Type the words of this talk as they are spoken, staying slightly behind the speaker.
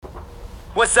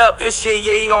What's up? It's your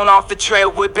yeah on Off the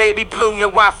Trail with Baby Blue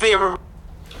and WHYFYRE.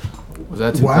 Was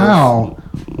that too Wow.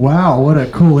 Wow, what a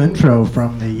cool intro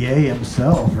from the Ye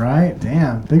himself, right?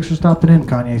 Damn. Thanks for stopping in,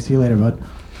 Kanye. See you later, bud.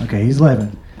 Okay, he's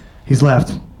leaving. He's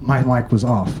left. My mic was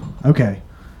off. Okay.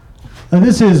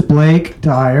 This is Blake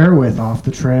Dyer with Off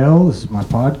the Trail. This is my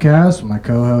podcast with my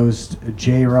co-host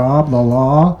J-Rob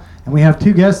LaLaw. And we have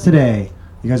two guests today.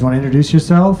 You guys want to introduce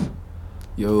yourself?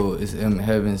 Yo, it's M.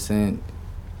 Heaven Sent.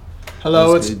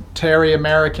 Hello, That's it's good. Terry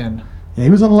American. Yeah, he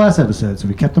was on the last episode, so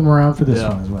we kept him around for this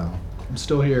one as well. I'm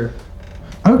still here.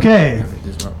 Okay.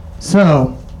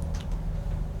 So,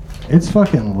 it's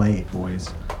fucking late,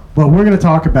 boys. But we're going to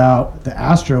talk about the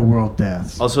Astro World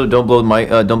deaths. Also, don't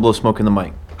blow smoke in the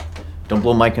mic. Don't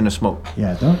blow mic into smoke.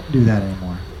 Yeah, don't do that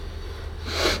anymore.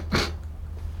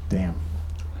 Damn.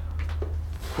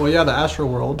 Well, yeah, the Astro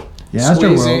World. Yeah,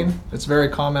 Astro Squeezing. World. It's very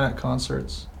common at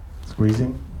concerts.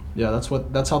 Squeezing. Yeah,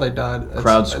 that's how they died. It's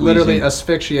Crowd squeezing. literally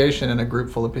asphyxiation in a group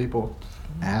full of people.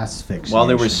 Asphyxiation. While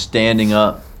they were standing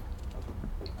up.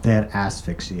 They had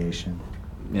asphyxiation.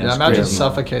 Yeah, imagine crazy.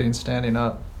 suffocating standing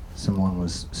up. Someone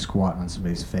was squatting on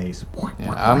somebody's face.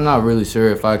 Yeah, I'm not really sure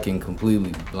if I can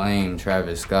completely blame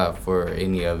Travis Scott for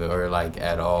any of it or like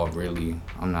at all, really.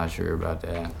 I'm not sure about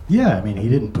that. Yeah, I mean, he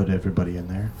didn't put everybody in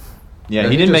there. Yeah, Yeah,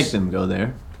 he he didn't just- make them go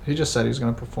there. He just said he was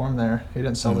going to perform there. He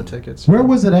didn't sell the tickets. Where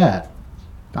was it at?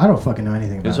 I don't fucking know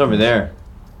anything about It's over this. there.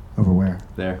 Over where?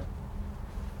 There.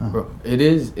 Bro, it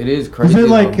is Was crazy. it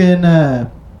like though.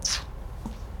 in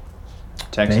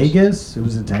Texas. Vegas? It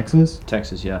was in Texas?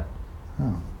 Texas, yeah.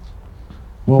 Oh.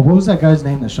 Well, what was that guy's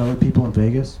name that showed people in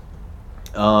Vegas?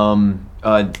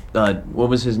 What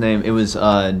was his name? It was,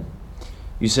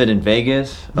 you said in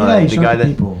Vegas? Yeah, he the showed guy the that,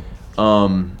 people.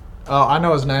 Oh, I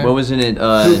know his name. what was in it?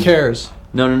 Who cares?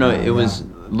 No, Oh, it was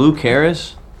Luke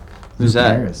Harris. Who's Luke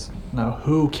that? Harris. No,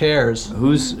 who cares?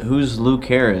 Who's Luke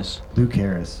Harris? Luke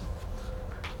Harris.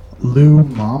 Lou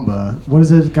Mamba. What is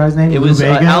this guy's name? It Lou was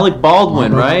Vega? Alec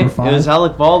Baldwin, Mamba right? number 5? It was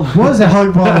Alec Baldwin. What was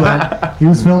Alec Baldwin? He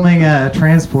was filming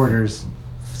Transporters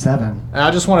 7. And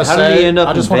I just want to How did say, he end up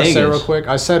I just in want to say Vegas? real quick.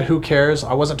 I said who cares.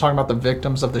 I wasn't talking about the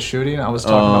victims of the shooting. I was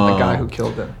talking about the guy who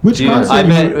killed them. Which Dude, concert? I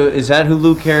bet, is that who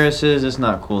Luke Harris is? It's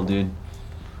not cool, dude.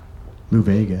 Lou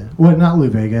Vega. What? Not Lou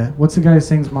Vega. What's the guy who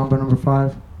sings Mambo number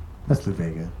 5? That's Lou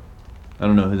Vega. I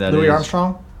don't know who that is. Louis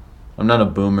Armstrong? I'm not a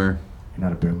boomer. You're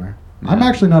not a boomer. Yeah. I'm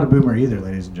actually not a boomer either,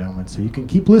 ladies and gentlemen. So you can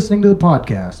keep listening to the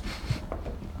podcast.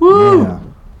 Woo! Yeah.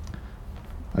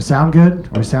 I sound good?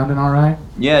 Are we sounding all right?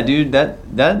 Yeah, dude, that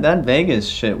Vegas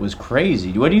shit was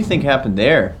crazy. What do you think happened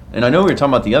there? And I know we were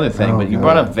talking about the other thing, Oh, but you God.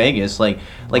 brought up Vegas. Like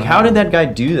how did that guy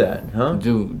do that, huh?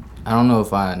 Dude, I don't know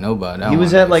if I know about that. He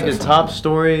was one. at like It's the just top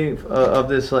story of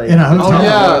this like. In a hotel. Oh,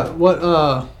 yeah.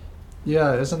 What,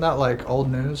 yeah, isn't that like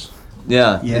old news?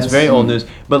 Yeah, Yes. it's very old news.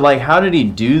 But like, how did he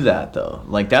do that though?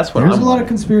 Like that's what There's I'm a lot of wondering.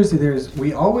 conspiracy theories.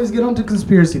 We always get onto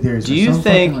conspiracy theories Do for you some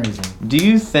think? fucking reason. Do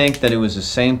you think that it was the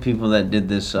same people that did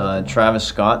this Travis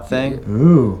Scott thing?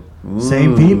 Ooh.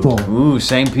 Same people. Ooh,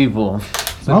 same people.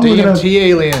 The I'm looking up- DMT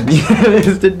aliens. Yeah,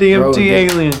 it's the DMT Bro, dude.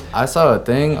 alien. I saw a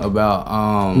thing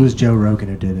about It was Joe Rogan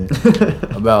who did it.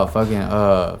 about fucking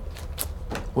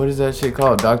what is that shit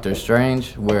called? Doctor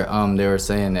Strange, where they were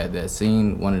saying that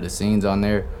scene, one of the scenes on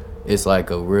there, it's like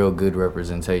a real good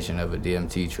representation of a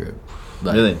DMT trip.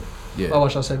 Like, Really? Yeah. Oh,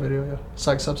 watch that say video, yeah.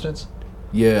 Psych substance.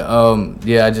 Yeah,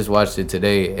 I just watched it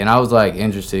today, and I was like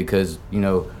interested because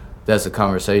that's a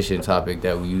conversation topic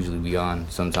that we usually be on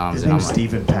sometimes. His and I'm name's like,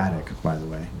 Stephen Paddock, by the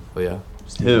way. oh yeah,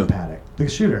 Stephen Who? Paddock. The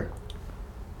shooter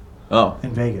Oh.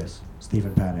 in Vegas.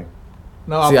 Stephen Paddock.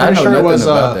 No, See, I I'm know pretty sure it nothing was,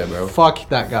 about that, bro. fuck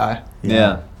that guy.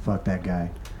 Yeah. Fuck that guy.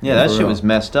 Yeah, that For shit real. was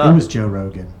messed It up. was Joe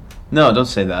Rogan. No, don't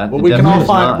say that. Well, It we can definitely all was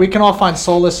find not. we can all find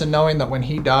solace in knowing that when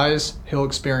he dies, he'll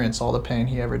experience all the pain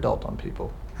he ever dealt on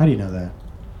people. How do you know that?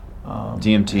 it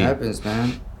DMT, happens,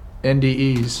 man.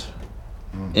 NDEs,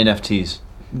 NFTs,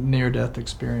 near-death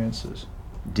experiences.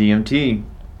 DMT.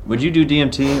 Would you do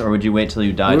DMT or would you wait till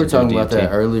you died We were to do talking DMT? about that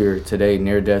earlier today,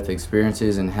 near-death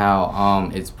experiences, and how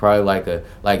it's probably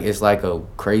it's like a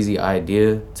crazy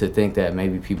idea to think that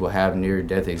maybe people have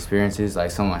near-death experiences. Like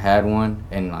someone had one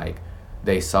and like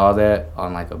they saw that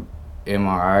on like a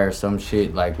MRI or some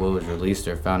shit, like what was released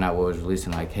or found out what was released,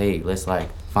 and like, hey, let's like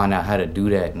find out how to do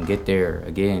that and get there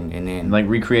again, and then Like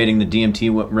recreating the DMT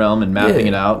realm and mapping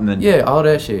it out, and then yeah, all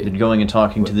that shit. then going and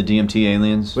talking to the DMT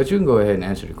aliens. But you can go ahead and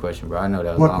answer the question, bro. I know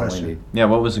that was What long-winded. question? Yeah,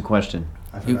 what was the question?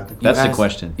 I forgot the That's the asked-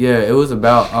 question. Yeah, it was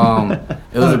about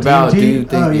it was about. DMT? Do you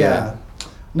think? Oh, yeah.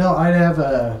 No, I'd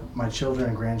have my children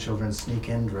and grandchildren sneak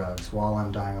in drugs while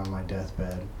I'm dying on my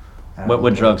deathbed.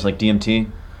 What drugs? Like DMT?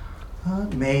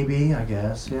 Maybe, I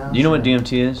guess. Yeah. Do you know what sure.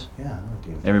 DMT is? Yeah, I know what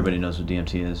DMT. Everybody knows what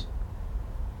DMT is.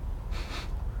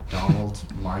 Donald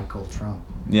Michael Trump.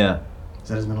 Yeah. Is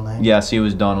that his middle name? Yeah, see, it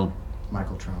was Donald.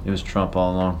 Michael Trump. It was Trump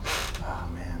all along. Oh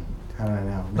man, how do I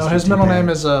know? No, Mr. his middle T-Pain. name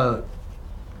is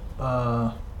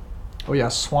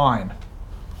Swine,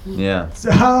 Yeah.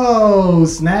 Oh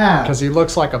snap! because he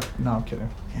looks like a. No, I'm kidding.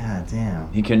 God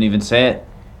damn. He couldn't even say it.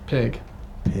 Pig.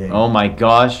 Pig. Oh my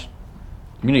gosh.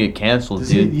 You're gonna get canceled, Does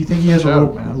dude. you think he has a Joke,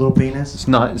 little, man. little penis? It's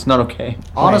not okay.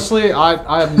 Honestly,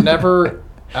 I have never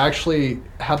actually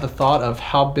had the thought of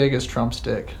how big is Trump's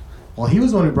dick. Well, he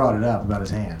was the one who brought it up about his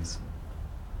hands.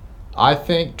 I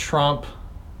think Trump.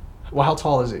 Well, how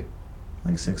tall is he?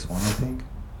 Like 6'1", I think.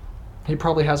 He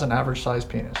probably has an average sized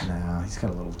penis. No, he's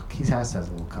got a little. He has to have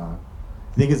a little cock.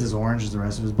 You think it's as orange as the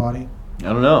rest of his body? I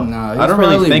don't know. No, I don't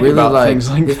really think about things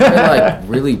like he's that. probably like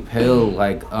really pale,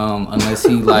 like unless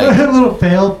he a like little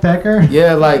pale pecker.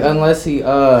 yeah, like unless he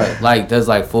like does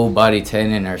like full body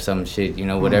tanning or some shit, you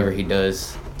know, whatever he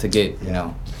does to get, you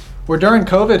know. Well, during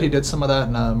COVID, he did some of that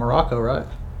in Morocco, right?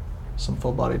 Some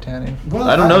full body tanning. Well,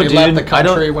 I don't know, He dude. left the I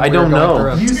country don't. when I we were don't going know.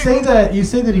 through it. You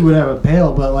say that he would have a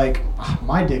pale, but like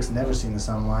my dick's never seen the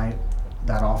sunlight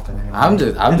that often anyway. I'm and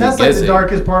just that's like guessing. the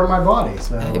darkest part of my body.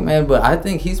 So Hey man, but I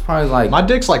think he's probably like My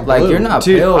dick's like like blue. you're not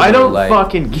Dude, pale. I though, don't like,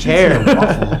 fucking You should see a care.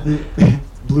 waffle.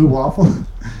 Blue waffle.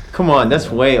 Come on, that's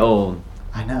way old.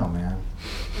 I know, man.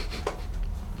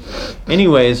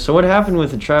 Anyways, so what happened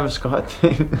with the Travis Scott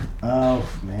thing? Oh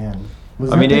man.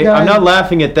 Was I that mean, the guy? I'm not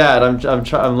laughing at that.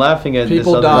 I'm laughing at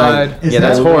People this other. died. Is Yeah,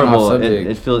 that's that- Moving off horrible. subject.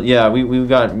 It feels. Yeah, we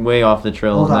got way off the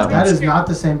trail Hold on on, that. that one. is not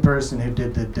the same person who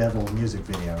did the Devil music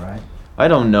video, right? I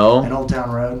don't In know. Old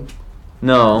Town Road,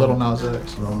 No. Little Nas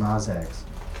X. Lil Nas X.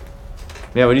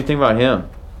 Yeah, what do you think about him?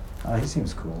 He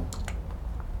seems cool.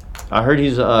 I heard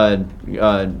he's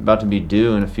about to be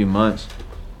due in a few months.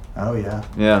 Oh yeah.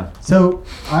 Yeah. So,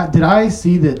 did I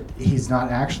see that he's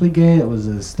not actually gay? It was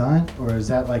a stunt, or is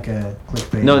that like a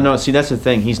clickbait? No. See, that's the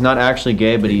thing. He's not actually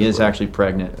gay, but he is actually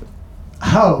pregnant.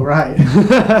 Oh right.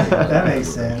 That makes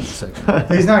sense. Second.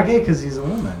 But he's not gay because he's a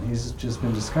woman. He's just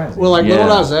been disguising. Well, like Yeah.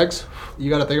 Little Nas X, you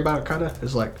got to think about it. Kind of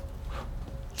is like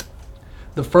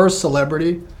the first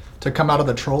celebrity to come out of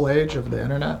the troll age of the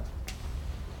internet,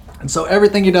 and so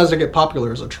everything he does to get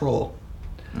popular is a troll.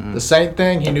 The same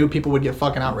thing, he knew people would get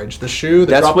fucking outraged. The shoe, the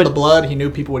That's drop what- of the blood, he knew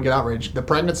people would get outraged. The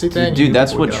pregnancy thing, he knew Dude,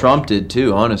 that's people would what get Trump did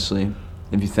too, honestly.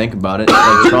 If you think about it,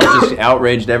 like, Trump just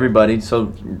outraged everybody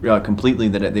so completely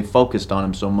that they focused on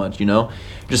him so much, you know.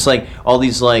 Just like all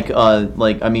these, like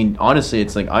I mean, honestly,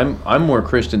 it's like I'm more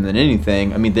Christian than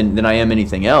anything. I mean, than I am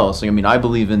anything else. Like, I mean, I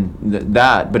believe in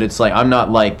that, but it's like I'm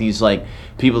not like these like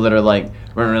people that are like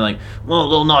running around like, well,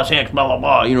 Lil Nas X, blah blah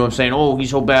blah. You know what I'm saying? Oh, he's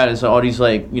so bad. It's like all these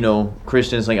like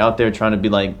Christians like out there trying to be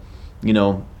like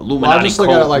Illuminati just look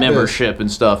at it cult like this. membership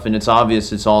and stuff, and it's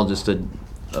obvious it's all just a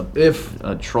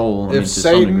troll. I mean, If to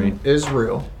some degree. Satan is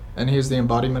real and he's the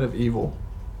embodiment of evil,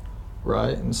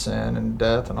 right, and sin and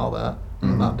death and all that,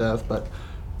 not death, but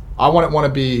I wouldn't want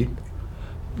to be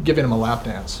giving him a lap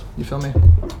dance. You feel me?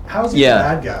 How's he Yeah. the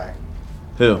bad guy?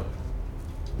 Who?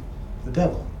 The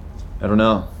devil. I don't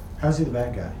know. How's he the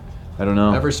bad guy? I don't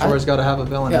know. Every story's got to have a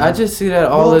villain. Yeah, in I it. just see that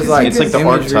all Well, as 'cause like it's like the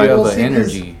imagery archetype. of Well, an see, 'cause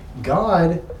energy.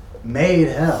 God made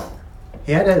hell.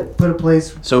 He had to put a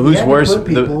place. So he who's had to worse? put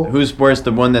people- Who's worse?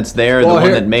 The one that's there, or Well, the one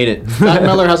here- that made it? Matt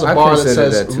Miller has a I bar that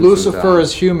consider says that too Lucifer sometimes.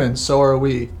 is human, so are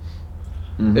we.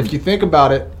 Mhm. If you think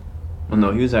about it, Well,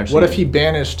 no, he was actually. what if he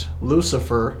banished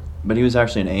Lucifer But he was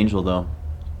actually an angel, though.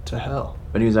 to hell?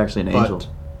 But he was actually an angel. But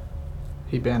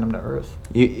he banned him to earth.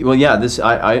 Well, yeah. This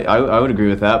I would agree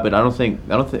with that, but I don't think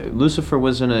Lucifer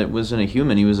wasn't a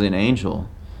human. He was an angel.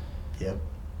 Yep.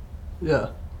 Yeah.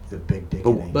 The big dick. But-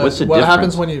 angel. But What's the what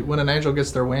happens difference? when an angel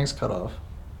gets their wings cut off?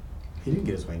 He didn't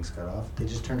get his wings cut off. They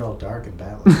just turned all dark and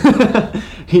bad.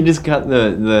 He just got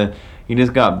the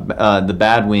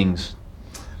bad wings.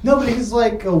 No, but he's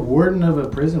like a warden of a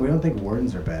prison. We don't think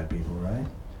wardens are bad people, right?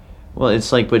 Well,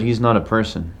 it's like, but he's not a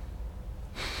person.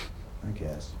 I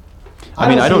guess. I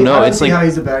mean, I don't know. I don't It's see like- how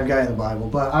he's a bad guy in the Bible,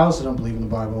 but I also don't believe in the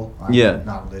Bible. I'm Yeah.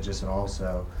 not religious at all,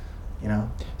 so, you know.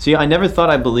 See, I never thought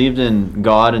I believed in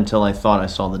God until I thought I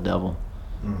saw the devil.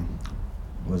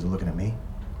 Was it looking at me?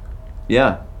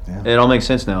 Yeah. Yeah. It all makes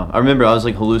sense now. I remember I was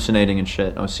like hallucinating and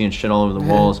shit. I was seeing shit all over the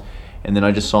walls, and then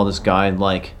I just saw this guy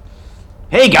like,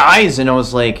 "Hey guys," and I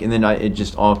was like, and then it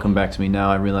just all come back to me now.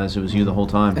 I realized it was you the whole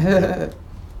time.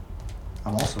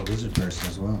 I'm also a lizard person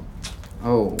as well.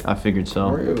 Oh, I figured so.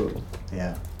 real.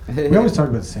 Yeah. We always talk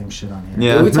about the same shit on here.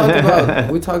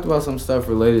 Yeah. we talked about some stuff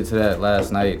related to that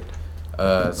last night.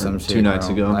 Some shit 2 nights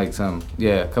you know, ago. like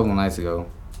a couple nights ago.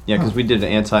 Yeah, because we did an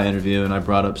anti-interview, and I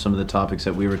brought up some of the topics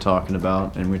that we were talking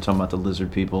about, and we were talking about the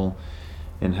lizard people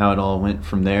and how it all went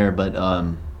from there. But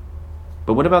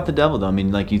what about the devil, though? I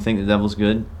mean, like, you think the devil's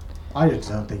good? I just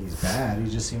don't think he's bad. He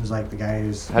just seems like the guy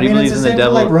who's. How do you believe it's in the the same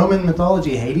devil? Like Roman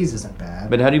mythology, Hades isn't bad.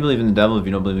 But how do you believe in the devil if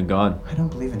you don't believe in God? I don't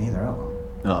believe in either of them.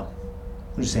 Oh.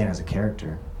 I'm just saying as a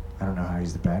character. I don't know how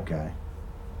he's the bad guy.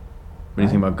 What do you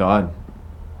think about God?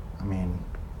 I mean,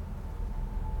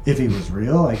 if he was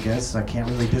real, I guess I can't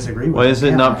really disagree with Why him. is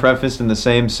it Yeah, not right? prefaced in the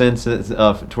same sense as,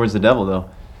 towards the devil, though?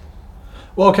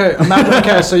 Well, okay, imagine,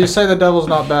 okay, so you say the devil's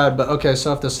not bad, but okay,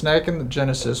 so if the snake in the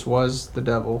Genesis was the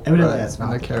devil, Evidently right, that's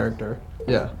not and the the character,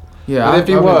 yeah. Yeah, But I if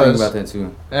he I've been thinking was, about that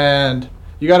too. and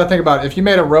you got to think about it, if you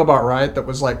made a robot, right, that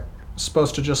was like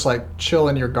supposed to just like chill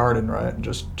in your garden, right,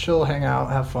 just chill, hang out,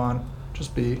 have fun,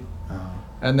 just be,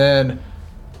 and then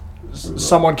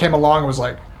someone came along and was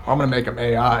like, I'm gonna make them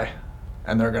AI,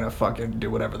 and they're gonna fucking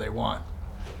do whatever they want.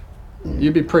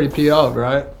 You'd be pretty PO'd,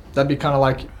 right? That'd be kind of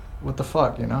like, what the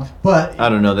fuck, you know? But I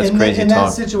don't know, that's in crazy in talk.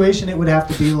 that situation, it would have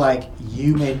to be like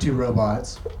you made 2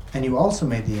 robots, and you also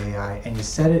made the AI, and you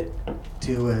set it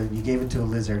to you gave it to a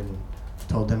lizard and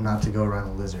told them not to go around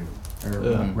a lizard or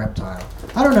a reptile.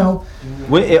 I don't know.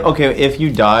 Okay, if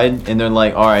you died and they're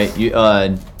like, all right, you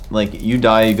like you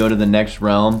die, you go to the next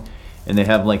realm, and they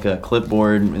have like a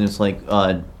clipboard and it's like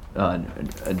a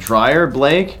dryer,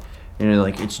 Blake, and they're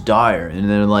like, it's dire, and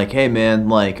they're like, hey man,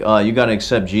 like you gotta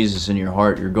accept Jesus in your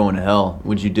heart, you're going to hell.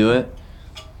 Would you do it?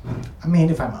 I mean,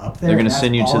 if I'm up there, They're gonna that's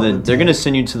send you all to it the would they're gonna take.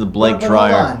 send you to the Blake But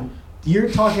dryer. hold on. You're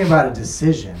talking about a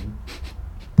decision,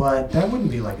 but that wouldn't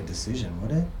be like a decision,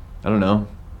 would it? I don't know.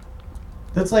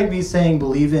 That's like me saying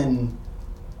believe in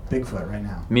Bigfoot right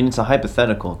now. I mean, it's a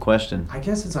hypothetical question. I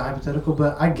guess it's a hypothetical,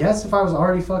 but I guess if I was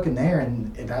already fucking there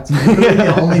and that's literally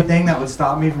the only thing that would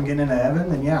stop me from getting into heaven,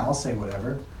 then yeah, I'll say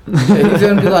whatever. He's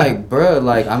gonna be like, bro,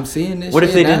 like I'm seeing this. What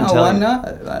if shit they didn't now, tell why you?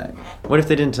 not? Like, What if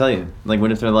they didn't tell you? Like,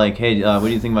 what if they're like, hey, what do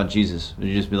you think about Jesus? Would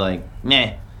you just be like,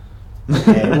 meh?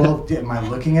 Okay, well, am I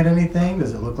looking at anything?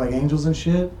 Does it look like angels and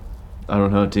shit? I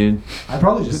don't know, dude. I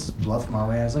probably just bluffed my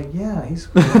way. I was like, yeah, he's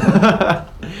cool.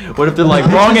 What if they're like,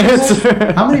 wrong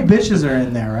answer? How many bitches are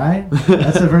in there, right?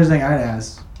 That's the first thing I'd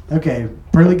ask. Okay,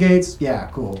 pearly gates, yeah,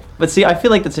 cool. But see, I feel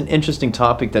like that's an interesting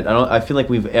topic that I feel like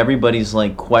everybody's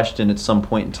like questioned at some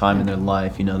point in time in their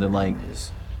life. You know, they're like, huh?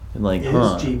 Is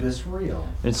Jeebus real?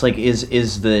 It's like,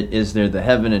 is there the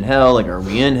heaven and hell? Like, are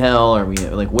we in hell? Are we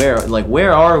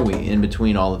where are we in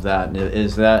between all of that?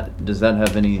 Does that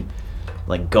have any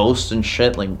like ghosts and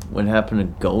shit? Like, what happened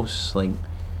to ghosts? Like,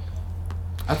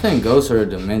 I think ghosts are a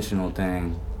dimensional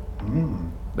thing.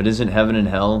 but isn't heaven and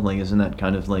hell like? Isn't that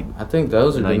kind of like? I think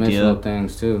those are An dimensional idea.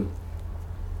 things too.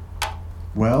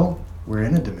 Well, we're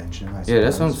in a dimension, I suppose. Yeah,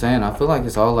 that's what I'm saying. I feel like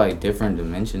it's all like different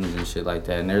dimensions and shit like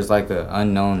that. And there's like an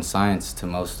unknown science to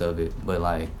most of it, but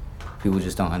like people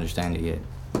just don't understand it yet.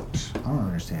 I don't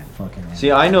understand fucking anything.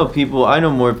 See, I know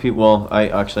more people. Well, I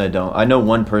don't. I know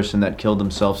one person that killed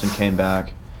themselves and came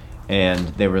back, and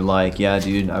they were like, "Yeah,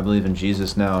 dude, I believe in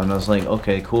Jesus now." And I was like,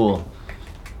 "Okay, cool."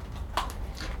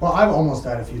 Well, I've almost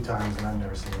died a few times, and I've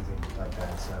never seen anything like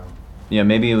that, so... Yeah,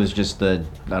 maybe it was just I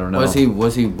don't know.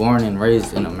 Was he born and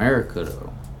raised in America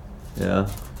though? Yeah.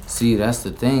 See, that's the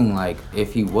thing. Like,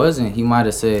 if he wasn't, he might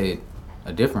have said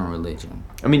a different religion.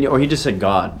 I mean, or he just said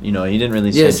God. You know, he didn't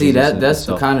really say. Yeah, see, Jesus that's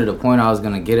the himself. kind of the point I was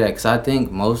gonna get at. Cause I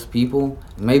think most people,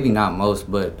 maybe not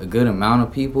most, but a good amount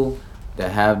of people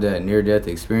that have that near-death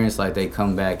experience, like they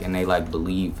come back and they like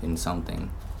believe in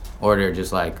something, or they're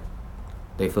just like,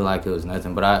 they feel like it was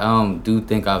nothing. But I do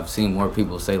think I've seen more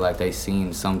people say like they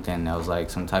seen something that was like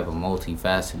some type of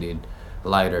multifaceted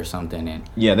light or something, and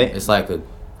Yeah, it's like a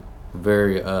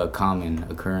very common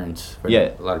occurrence. For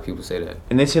Yeah. a lot of people say that.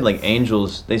 And they say like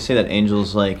angels. They say that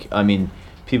angels like. I mean,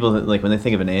 people that, like when they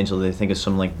think of an angel, they think of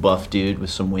some like buff dude with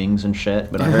some wings and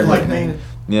shit. But I heard like me.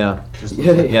 Yeah. Just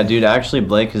Yeah, dude. Actually,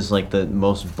 Blake is like the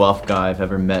most buff guy I've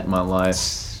ever met in my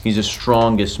life. He's the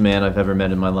strongest man I've ever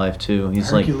met in my life too.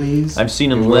 He's Hercules. like, I've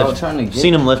seen him We're all lift. trying to I've get-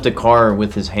 seen him lift a car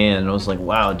with his hand, and I was like,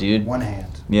 wow, dude. One hand.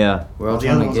 Yeah. We're all The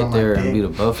trying other to one's get on my there and dick. be the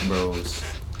buff bros.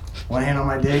 One hand on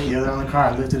my dick, the other on the car.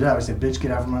 I lifted it up. I said, bitch, get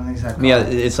out from underneath that car. Yeah,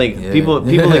 it's like Yeah.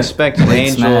 people expect an Big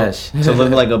angel smash. to look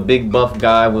like a big buff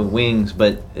guy with wings,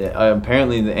 but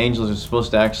apparently the angels are supposed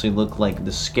to actually look like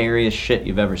the scariest shit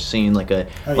you've ever seen, like a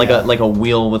Oh, yeah. like a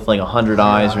wheel with like 100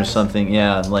 eyes or eyes. something.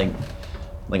 Yeah, like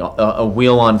a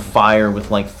wheel on fire with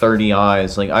like 30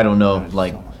 eyes. Like I don't know,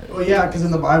 like Well, yeah, because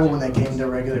in the Bible, when they came to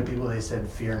regular people, they said,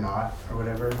 fear not, or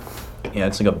whatever. yeah,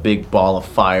 it's like a big ball of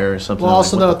fire or something. Well,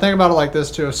 also like, though, what think about it like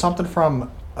this too: if something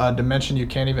from a dimension you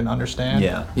can't even understand,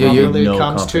 Yeah. Yeah, you're- really no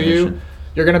comes to you, comprehension.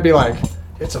 you're gonna be like,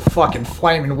 it's a fucking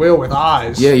flaming wheel with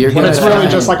eyes. Yeah, you're When gonna it's try really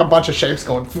and- just like a bunch of shapes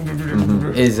going.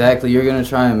 Exactly. You're gonna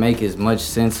try and make as much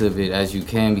sense of it as you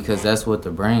can because that's what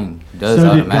the brain does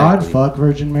So did God automatically. fuck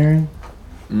Virgin Mary?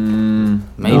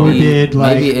 Maybe. Or did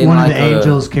maybe in one of like the a-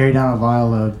 angels carry down a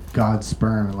vial of God's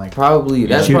sperm and like? Probably.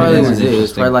 That's Shoot, probably that's was an it. It was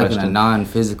interesting probably like in a question.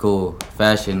 non-physical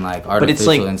fashion, like artificial But it's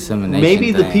like insemination.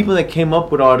 maybe the thing. people that came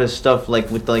up with all this stuff,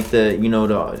 like with like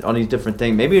the all these different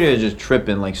things, maybe they're just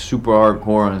tripping like super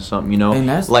hardcore on something, you know, And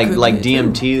that's like could like be it,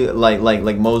 DMT,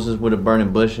 like Moses with a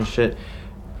burning bush and shit.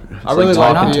 It's I really like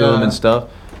like talking the, to him and stuff.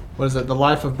 What is it? The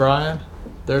Life of Brian.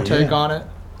 Their take Yeah. on it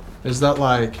is that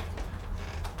like,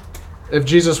 if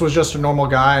Jesus was just a normal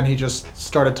guy and he just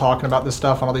started talking about this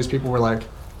stuff, and all these people were like,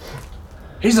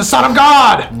 "He's the Son of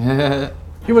God.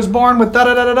 He was born with da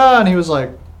da da da da," and he was like,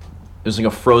 There's like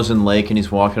a frozen lake and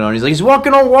he's walking on. He's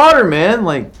walking on water, man.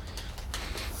 Like,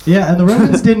 Yeah, and the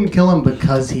Romans didn't kill him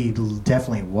because he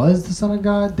definitely was the son of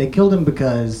God. They killed him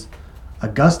because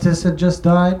Augustus had just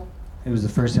died. He was the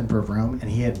first emperor of Rome,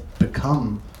 and he had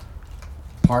become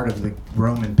part of the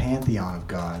Roman pantheon of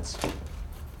gods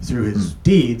through his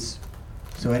deeds.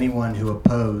 So anyone who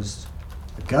opposed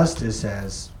Augustus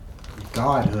as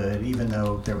godhood, even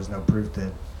though there was no proof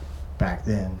that back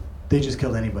then, they just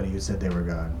killed anybody who said they were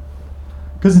God.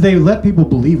 Because they let people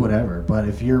believe whatever, but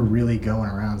if you're really going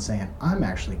around saying, I'm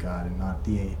actually God and not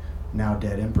the now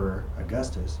dead Emperor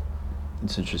Augustus.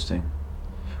 it's interesting.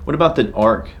 What about the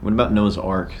Ark? What about Noah's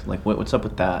Ark? Like, what's up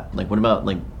with that? Like, what about,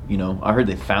 like, you know, I heard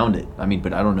they found it. I mean,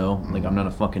 but I don't know. Like, I'm not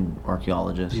a fucking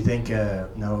archaeologist. Do you think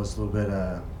Noah was a little bit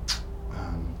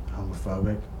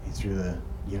homophobic? He threw the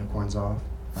unicorns off,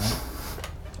 right?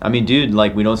 I mean, dude,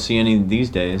 like, we don't see any these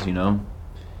days, you know?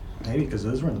 Maybe because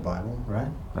those were in the Bible, right?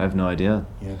 I have no idea.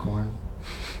 Unicorn,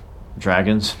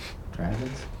 Dragons?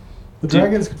 dragons. The Dude.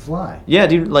 dragons could fly. Yeah,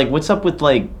 dude, like, what's up with,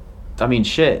 like, I mean,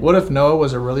 shit. "What if Noah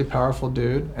was a really powerful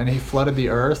dude and he flooded the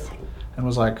earth and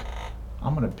was like,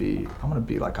 I'm gonna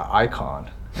be like an icon."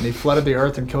 And he flooded the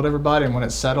earth and killed everybody. And when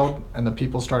it settled and the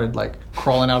people started like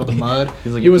crawling out of the mud,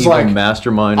 He's like he an was evil like,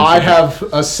 mastermind. or "I something.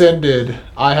 have ascended.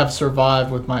 I have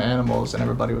survived with my animals." And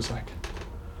everybody was like,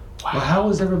 Well, how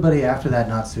was everybody after that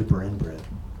not super inbred?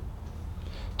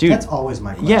 Dude, That's always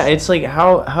my question. yeah, it's like,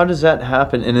 how does that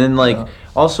happen? And then, like, Yeah.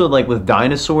 also, like, with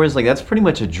dinosaurs, like, that's pretty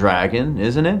much a dragon,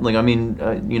 isn't it? Like, I mean,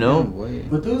 you know, Wait.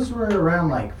 But those were around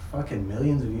like fucking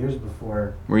millions of years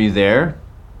before. were you there?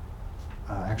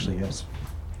 Actually, yes.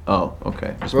 Oh,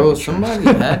 okay. Just Bro, making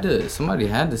sure. somebody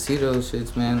had to see those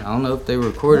shits, man. I don't know if they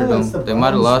recorded No, it's them. the They might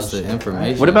have bones lost and the shit,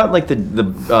 information. What about, like, the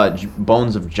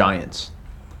bones of giants?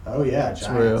 Oh yeah, giants.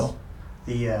 real.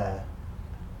 The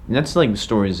And that's, like,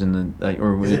 stories in the, like,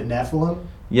 or was is it? it Nephilim?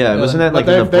 Yeah, wasn't that, But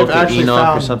like, in the book of actually Enoch or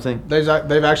found- something? They've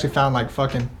actually found like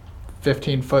fucking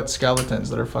 15-foot skeletons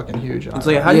that are fucking huge. It's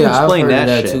like, how do you Yeah, I've explain heard that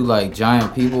of shit? too, like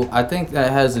giant people. I think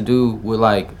that has to do with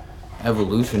like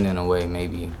evolution in a way,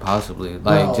 maybe, possibly.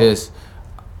 Like Well- just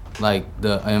like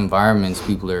the environments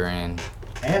people are in.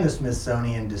 And the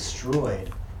Smithsonian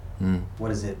destroyed, Mm.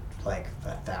 what is it, like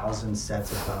 1,000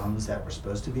 sets of bones that were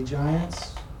supposed to be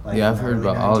giants? Like Yeah, in I've the heard early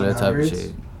about all that type of 1900s?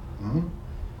 shit. Mhm.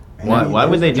 Why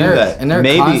would they do They're- that? And they're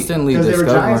Maybe constantly Because they were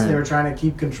giants, they discovering. were trying to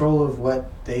keep control of what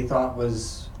they thought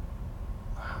was.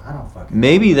 I don't fucking.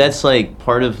 maybe that's like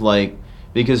part of like,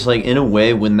 because like in a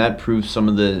way, wouldn't that prove some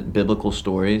of the biblical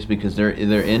stories, because they're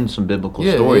in some biblical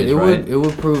Yeah, stories, it right?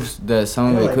 would prove that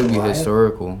some Yeah, of it like could be Goliath.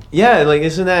 historical. Yeah, like,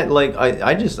 isn't that like,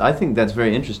 I think that's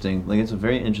very interesting. Like, it's a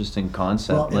very interesting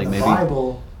concept. Well, in like the maybe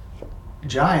Bible,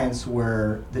 giants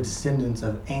were the descendants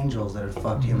of angels that had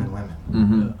fucked human women.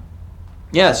 hmm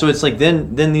Yeah, so it's like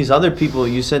then these other people,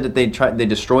 you said that they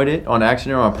destroyed it on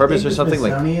accident or on purpose I or think something, the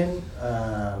like Smithsonian,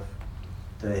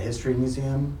 the History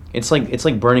Museum. it's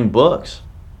like burning books,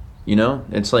 you know?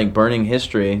 It's like burning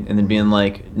history and then being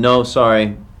like, no,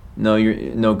 sorry,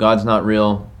 no, God's not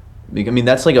real. I mean,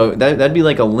 that's like that'd be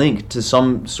like a link to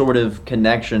some sort of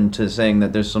connection to saying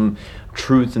that there's some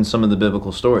truth in some of the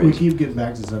biblical We stories. keep getting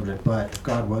back to the subject, but if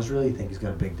God was real, you think he's got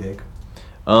a big dick?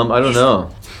 I don't know.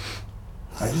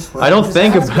 I don't I'm just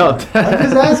think asking. about that. I'm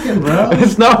just asking, bro.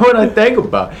 It's not what I think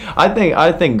about. I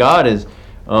think God is.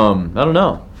 I don't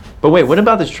know. But wait, what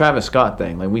about this Travis Scott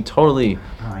thing? Like, we totally.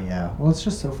 Oh yeah. Well, it's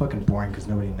just so fucking boring because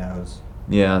nobody knows.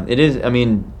 Yeah, it is. I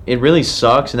mean, it really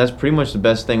sucks, and that's pretty much the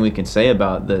best thing we can say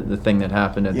about the thing that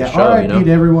happened at Yeah. the show. R.I.P. You know.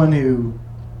 to everyone who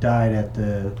died at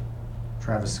the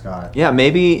Travis Scott. Yeah,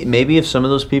 maybe if some of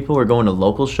those people were going to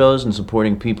local shows and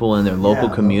supporting people in their local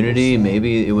local community, scene.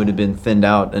 maybe it would have been thinned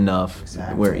out enough.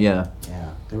 Exactly. Where Yeah.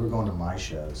 They were going to my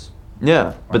shows. yeah,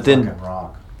 Or but then fucking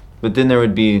rock. But then there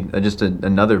would be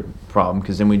another problem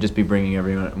because then we'd just be bringing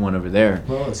everyone over there.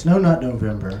 Well, it's No Nut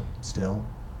November still.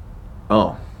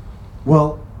 Oh.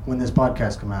 Well, when this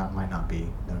podcast come out, it might not be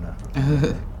No Nut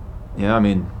November. Yeah, I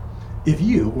mean. If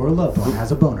you or a loved one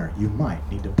has a boner, you might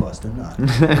need to bust a nut.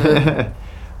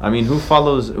 I mean, who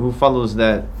follows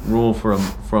that rule for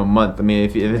a month? I mean,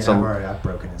 if it's I've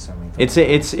broken it so many times.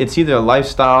 it's either a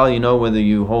lifestyle, whether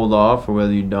you hold off or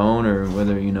whether you don't, or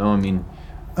whether I mean.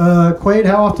 Quaid,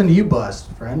 how often do you bust,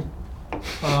 friend?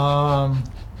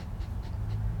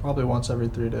 Probably once every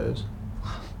 3 days.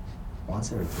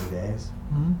 Once every 3 days.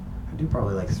 Mm-hmm. I do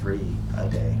probably like 3 a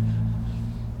day.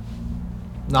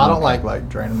 No, I don't like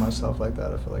draining myself like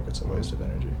that. I feel like it's a waste of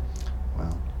energy.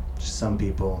 Well, just some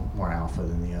people more alpha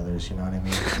than the others. You know what I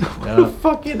mean? Yeah.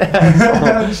 Fucking asshole.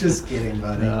 I'm just kidding,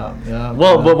 buddy. Yeah.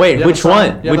 Well, but wait, which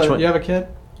one? Which one? You have a kid?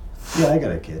 Yeah, I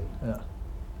got a kid. Yeah. I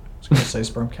was gonna say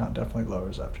sperm count definitely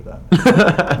lowers after that.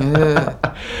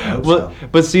 Well,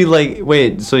 but see,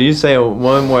 wait. So you say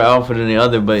one more alpha than the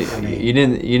other, but you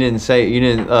didn't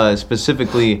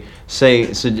specifically say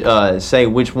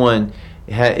which one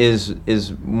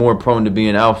is more prone to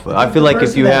being alpha. I feel like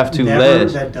if you have two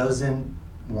legs, that doesn't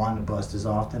want to bust as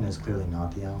often is clearly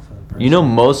not the alpha person.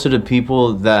 Most of the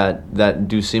people that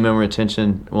do semen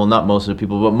retention, well, not most of the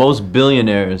people, but most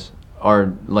billionaires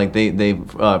are like they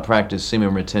practice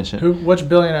semen retention. Which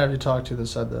billionaire have you talked to that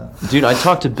said that? Dude, I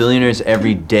talk to billionaires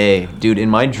every day. Dude, in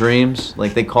my dreams,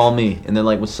 they call me and they're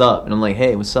like, "What's up?" And I'm like,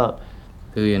 "Hey, what's up?"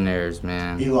 Billionaires,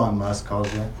 man. Elon Musk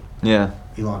calls you. Yeah.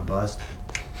 Elon Bust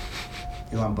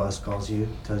calls you,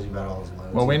 tells you about all his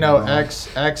loads. Well, we know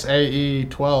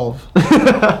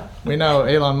XAE12. We know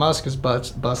Elon Musk is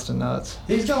busting nuts.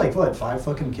 He's got 5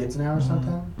 fucking kids now or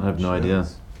something? I have no idea.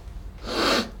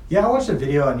 Yeah, I watched a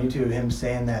video on YouTube of him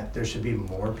saying that there should be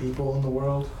more people in the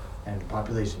world and the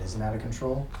population isn't out of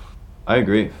control. I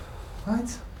agree.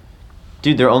 What?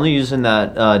 Dude, they're only using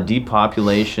that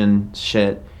depopulation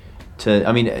shit to.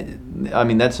 I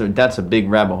mean that's a big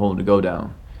rabbit hole to go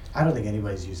down. I don't think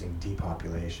anybody's using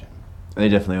depopulation. They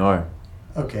definitely are.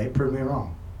 Okay, prove me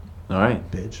wrong. All right,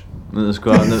 bitch. Let's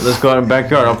go out. Let's go out in the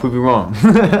backyard. I'll prove you wrong.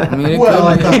 Well,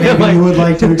 I thought maybe you would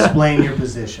like to explain your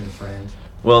position, friend.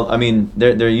 Well, I mean,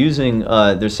 they're using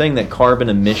they're saying that carbon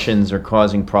emissions are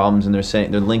causing problems, and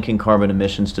they're linking carbon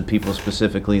emissions to people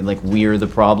specifically, like we're the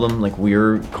problem, like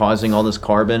we're causing all this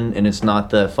carbon, and it's not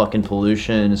the fucking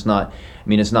pollution, it's not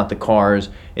the cars,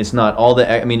 it's not all the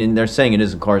and they're saying it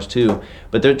is the cars too,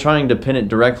 but they're trying to pin it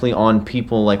directly on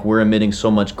people, like we're emitting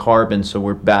so much carbon, so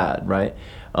we're bad, right?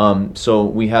 So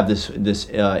we have this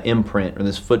imprint or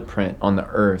this footprint on the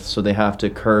earth, so they have to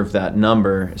curve that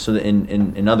number, so that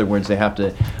in other words, they have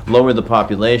to lower the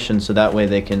population so that way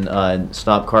they can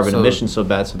stop carbon emissions so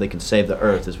bad, so they can save the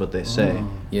earth, is what they say.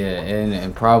 Yeah,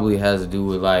 and probably has to do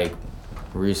with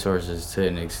resources to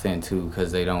an extent too,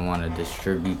 because they don't want to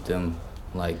distribute them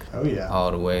all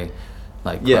the way,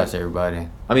 across everybody.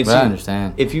 I mean, I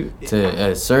understand. If you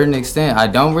to a certain extent, I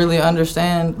don't really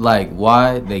understand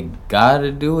why they gotta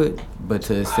do it, but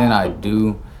to the extent I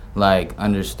do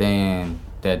understand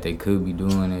that they could be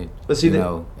doing it,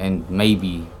 and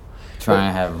maybe try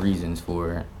and have reasons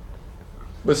for it.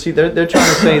 But see, they're trying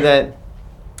to say that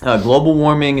global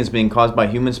warming is being caused by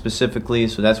humans specifically,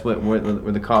 so that's where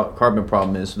the carbon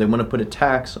problem is. So they want to put a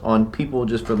tax on people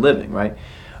just for living, right?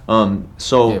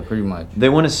 So yeah, pretty much. They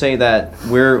want to say that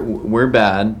we're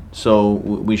bad, so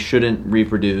we shouldn't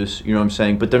reproduce. You know what I'm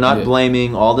saying? But they're not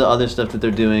blaming all the other stuff that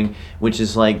they're doing, which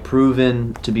is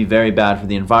proven to be very bad for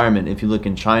the environment. If you look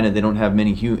in China, they don't have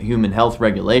many human health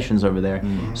regulations over there,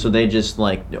 so they just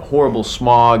horrible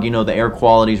smog. The air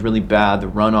quality is really bad. The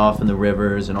runoff in the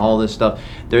rivers and all this stuff.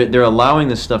 They're allowing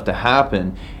this stuff to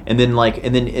happen. And then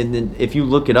if you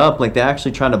look it up, they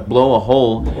actually trying to blow a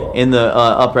hole in the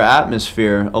upper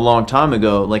atmosphere a long time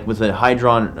ago, with a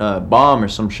hydron bomb or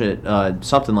some shit,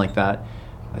 something like that.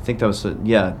 I think that was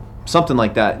something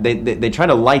like that. They tried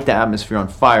to light the atmosphere on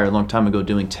fire a long time ago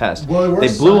doing tests. Well,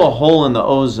 they blew a hole in the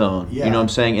ozone. Yeah. You know what I'm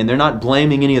saying? And they're not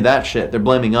blaming any of that shit. They're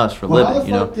blaming us for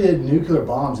living. How the fuck did nuclear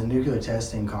bombs and nuclear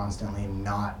testing constantly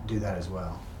not do that as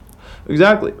well?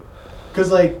 Exactly. Because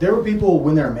there were people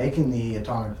when they were making the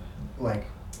atomic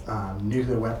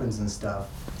nuclear weapons and stuff.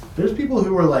 There's people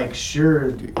who were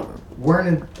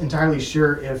weren't entirely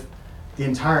sure if the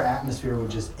entire atmosphere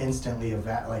would just instantly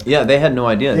evaporate. Yeah, they had no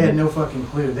idea. They had no fucking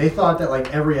clue. They thought that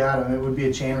every atom, it would be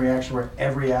a chain reaction where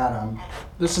every atom.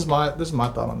 This is my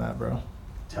thought on that, bro.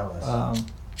 Tell us.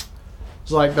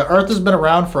 It's the Earth has been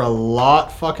around for a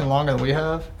lot fucking longer than we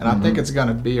have, and I think it's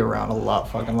gonna be around a lot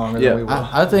fucking longer than we will.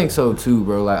 I think so too,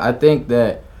 bro. I think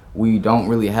that we don't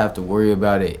really have to worry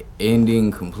about it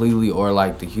ending completely or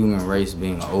like the human race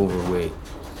being over with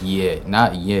yet.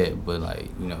 Not yet, but like,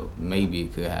 you know, maybe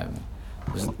it could happen.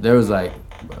 There was like,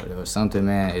 bro, there was something,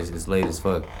 man. It's late as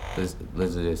fuck. Listen to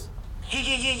this.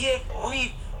 Yeah.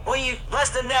 We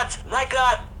less than that. My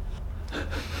God.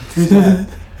 Who's that?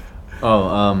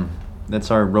 Oh,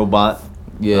 that's our robot.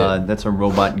 Yeah. That's our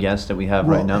robot guest that we have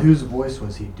Well, right now. whose voice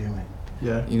was he doing?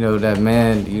 Yeah. You know that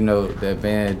man.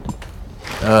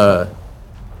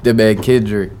 The man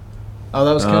Kendrick. Oh,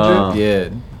 that was Kendrick? Oh. Yeah.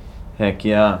 Heck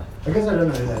yeah. I guess I don't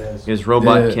know who that is. It's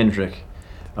Robot Yeah. Kendrick.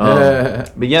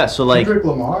 But yeah, so like Kendrick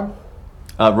Lamar?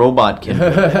 Robot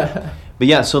Kendrick. But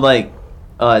yeah, so like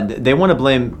they want to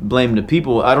blame the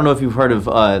people. I don't know if you've heard of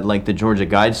like the Georgia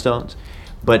Guidestones,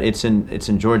 but it's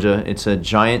in Georgia. It's a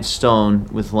giant stone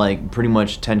with like pretty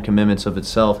much 10 commandments of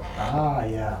itself, Ah,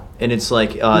 yeah. and it's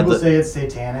like People say it's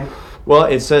satanic. well,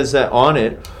 it says that on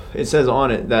it. It says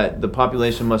on it that the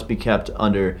population must be kept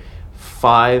under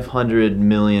 500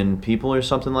 million people or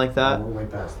something like that. We're way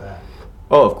past that.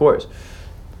 Oh, of course.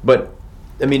 But,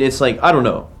 I mean, it's like, I don't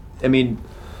know. I mean,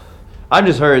 I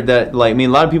just heard that, like, I mean,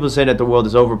 a lot of people say that the world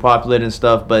is overpopulated and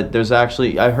stuff, but there's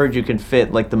actually, I heard you can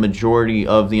fit, like, the majority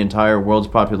of the entire world's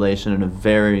population in a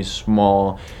very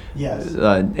small Yes.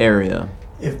 area.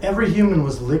 If every human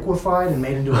was liquefied and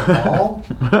made into a ball,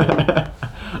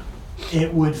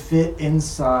 it would fit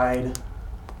inside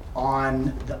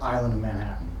on the island of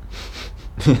Manhattan.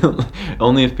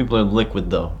 Only if people are liquid,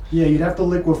 though. Yeah, you'd have to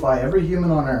liquefy every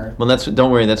human on Earth. Well,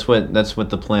 don't worry, that's what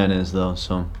the plan is, though,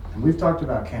 so. And we've talked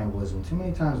about cannibalism too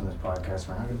many times in this podcast.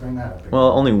 We're not going to bring that up again.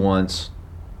 Well, only once.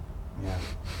 Yeah.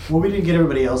 Well, we didn't get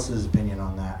everybody else's opinion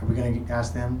on that. Are we going to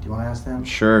ask them? Do you want to ask them?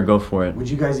 Sure, go for it. Would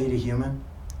you guys eat a human?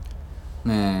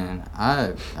 Man,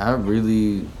 I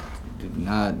really do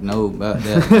not know about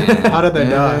that. Man. How did they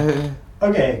die?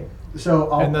 Okay,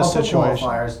 so I'll In this put situation.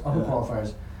 qualifiers. I'll put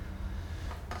qualifiers.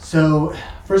 So,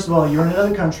 first of all, you're in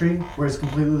another country where it's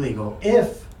completely legal.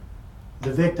 If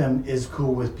the victim is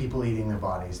cool with people eating their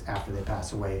bodies after they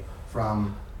pass away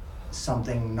from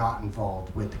something not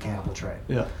involved with the cannibal trade.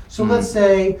 Yeah. So let's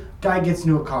say guy gets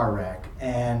into a car wreck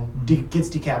and gets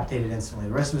decapitated instantly.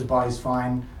 The rest of his body's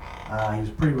fine. He was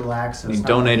pretty relaxed. So He it's not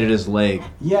donated like his leg.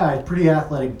 yeah, a pretty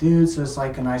athletic dude, so it's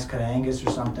like a nice cut of Angus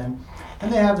or something.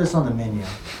 And they have this on the menu.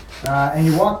 And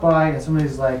you walk by and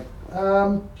somebody's like,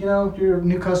 you know, you're a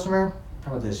new customer.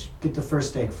 How about this? Get the first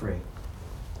steak free.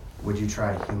 Would you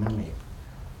try human meat?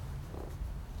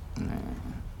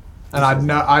 And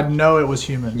I'd know it was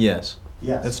human. Yes.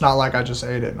 Yes. It's not like I just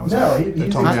ate it. And it was No, like, he they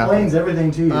told me explains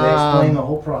everything to you. They explain the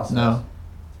whole process. No.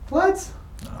 What?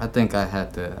 I think I had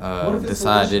What to if it's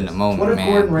decide in delicious? the moment, What if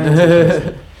man. Gordon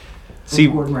Ramsay See,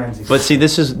 Gordon Ramsay but see,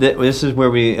 this is where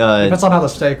we. Depends on how the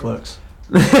steak looks.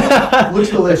 looks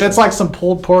delicious. If it's like some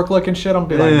pulled pork looking shit, I'm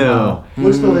gonna be like, no.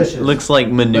 looks delicious. Looks like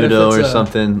But menudo if or it's a-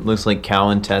 something. Looks like cow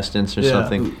intestines or Yeah.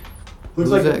 something. looks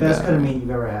Who's like the that best guy? cut of meat you've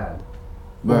ever had.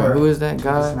 Bro, Or who is that the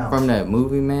guy smell. from that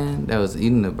movie, man? That was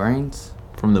eating the brains?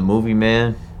 From the movie,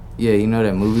 man. Yeah, you know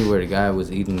that movie where the guy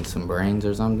was eating some brains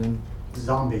or something? Any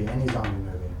zombie movie.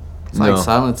 It's like No.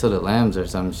 Silence of the Lambs or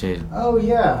some shit. Oh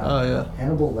yeah. Oh yeah.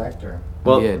 Hannibal Lecter.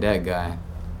 Well, Yeah, that guy.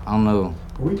 I don't know.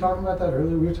 Were we talking about that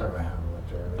earlier? We were talking about Hannibal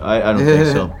Lecter earlier. I don't think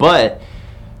so. But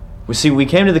we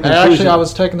came to the And conclusion. actually, I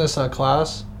was taking this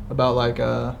class about like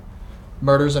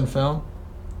murders in film,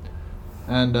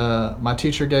 and my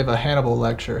teacher gave a Hannibal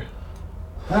lecture.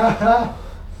 Hannibal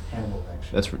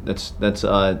Lecter.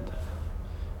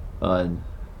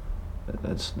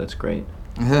 That's great.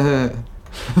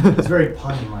 It's very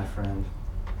punny, my friend.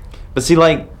 But see,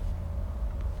 like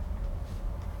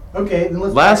Okay, then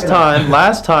let's last back it up.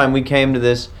 last time we came to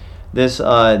this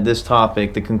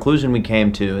topic, the conclusion we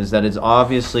came to is that it's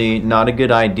obviously not a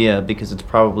good idea because it's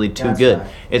probably too That's good. right.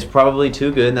 It's probably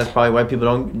too good, and that's probably why people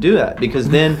don't do that, because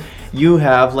then you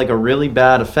have like a really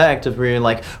bad effect of where you're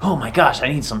like, oh my gosh, I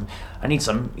need some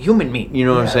human meat. You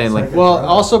know what I'm Yeah, saying? it's Like like Well, drug.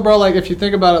 also, bro, like if you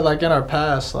think about it, like in our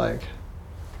past, like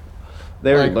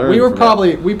they like, learned we from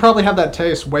that. probably have that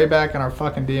taste way back in our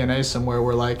fucking DNA somewhere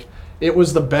where like it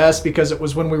was the best because it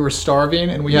was when we were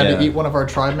starving and we had Yeah. to eat one of our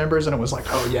tribe members and it was like,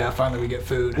 oh yeah, finally we get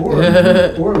food. Or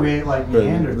we ate like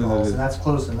Neanderthals, and that's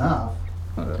close enough,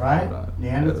 right?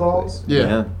 Neanderthals.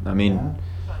 Yeah. I mean,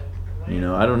 you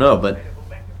know, I don't know, but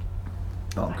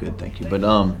oh, good, thank you. But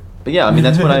yeah, I mean,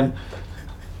 that's what I'm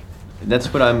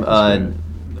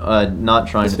not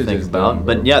trying This to is think just about. dumb,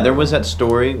 But bro. yeah, there was that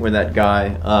story where that guy,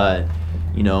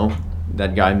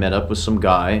 that guy met up with some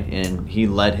guy and he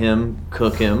let him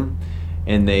cook him,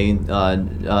 and they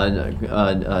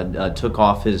took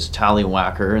off his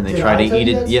tallywhacker and they Did tried I to tell eat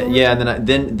you it. that Yeah, story? yeah. And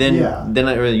then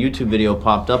a YouTube video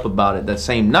popped up about it that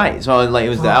same night. So like it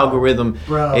was the algorithm.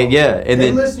 Bro. Yeah, and they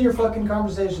then listen to your fucking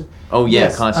conversations. oh yeah,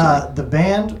 Yes, constantly. the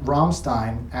band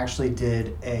Rammstein actually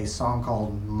did a song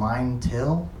called Mein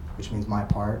Till, which means my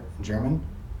part in German.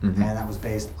 Mhm. And that was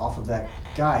based off of that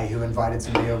guy who invited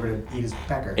somebody over to eat his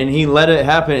pecker. And he let it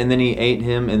happen, and then he ate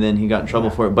him, and then he got in trouble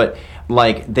Yeah. for it. But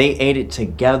like they ate it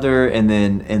together, and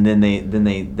then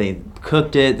they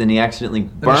cooked it. Then he accidentally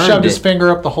Then burned he shoved it. his finger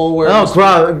up the hole where. it Oh, was-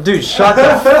 bro, dude, shut the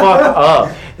fuck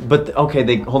up. But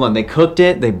okay, hold on. They cooked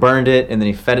it, they burned it, and then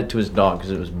he fed it to his dog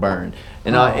because it was burned.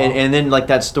 And and then like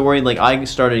that story, like I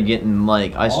started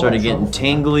getting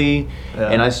tingly, Yeah.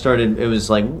 and I started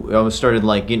started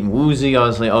like getting woozy. I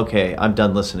was like, okay, I'm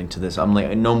done listening to this. I'm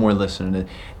like, no more listening to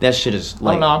that shit. Is I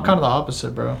like, don't know. I'm kind of the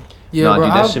opposite, bro. Yeah, nah, bro.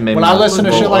 dude, that shit made When me I listen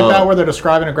to blow shit like that up. where they're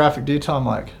describing in graphic detail, I'm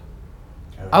like,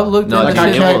 I've looked No, at like dude, I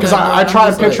it can't will- because I try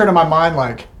to picture it in my mind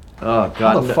like, Oh how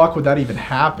god, the fuck would that even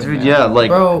happen? dude, man? yeah, like,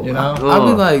 Bro, You know? I'd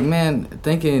be Ugh. like, man,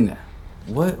 thinking,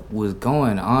 what was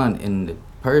going on in the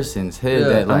person's head? Yeah.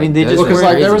 That I like, mean, they that's just Because were-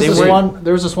 like there was crazy.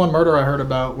 they were- this one murder I heard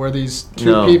about where these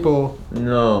two No. people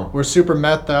no, were super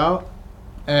methed out,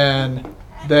 and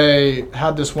they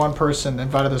had this one person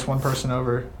invited this one person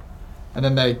over, and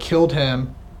then they killed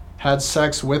him, had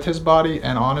sex with his body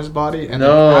and on his body, and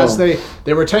No. as they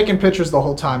were taking pictures the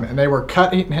whole time, and they were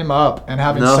cutting him up and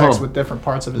having No. sex with different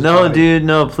parts of his no, body. dude,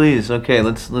 no, please, okay,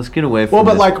 let's get away from. Well,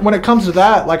 but this. like when it comes to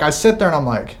that, like I sit there and I'm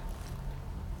like,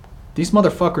 these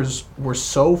motherfuckers were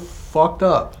so fucked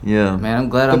up yeah, Man, I'm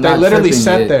glad that I'm they not literally tripping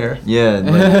sat yet. there. yeah, like,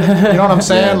 You know what I'm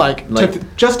saying? Yeah, like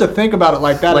like- just to think about it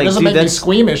like that, Like, it doesn't dude, make me that's-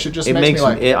 squeamish. It just it makes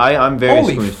me like, I'm very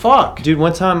holy squeamish. fuck. Dude,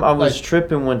 one time I was Like-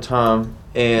 tripping one time,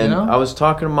 and You know? I was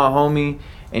talking to my homie,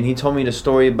 and he told me the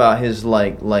story about his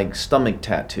like stomach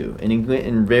tattoo, and he went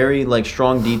in very like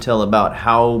strong detail about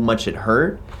how much it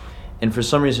hurt, and for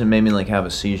some reason it made me like have a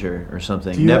seizure or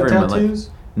something. Do you Never have in my life. tattoos?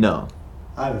 No.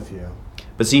 I have a few.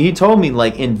 But see, he told me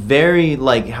like in very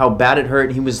like how bad it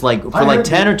hurt. He was like for I like heard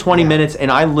 10 that- or 20 yeah. minutes, and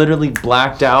I literally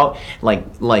blacked out,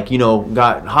 like you know,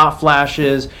 got hot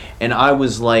flashes, and I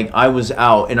was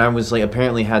out, and I was like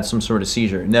apparently had some sort of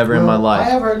seizure. Never in my Well, life.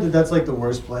 I have heard that that's like the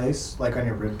worst place, like on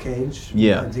your rib cage.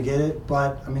 Yeah. To get it,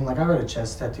 but I mean, like I got a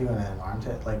chest tattoo and an arm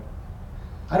tattoo. Like,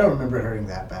 I don't remember it hurting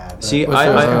that bad. But See, when I- I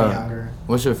was I- kinda younger.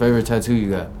 What's your favorite tattoo you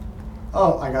got?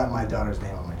 Oh, I got my daughter's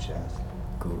name on my chest.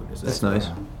 Cool. That's nice.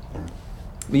 Yeah.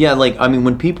 Yeah, like I mean,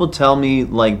 when people tell me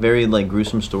like very like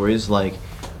gruesome stories, like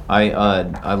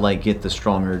I like get the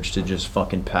strong urge to just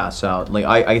fucking pass out. Like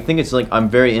I think it's like I'm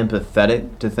very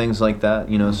empathetic to things like that,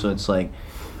 you know. So it's like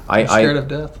You're scared of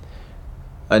death.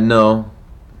 no,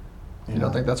 You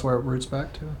don't think that's where it roots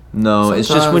back to? no. It's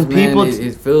just when Sometimes, man, people.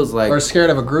 it feels like Or scared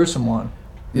of a gruesome one?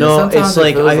 No, sometimes it's it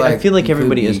like feels I feel like it could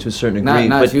everybody is be- to a certain not- degree,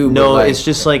 not but you, but, no, like, it's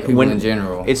just like people when in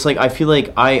general. It's like I feel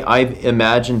like I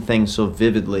imagine things so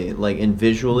vividly, like and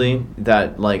visually,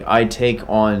 that like I take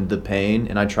on the pain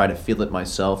and I try to feel it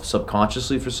myself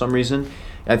subconsciously for some reason.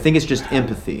 I think it's just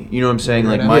empathy. You know what I'm saying?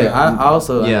 Like my, yeah, I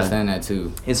also yeah. understand that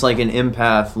too. it's like an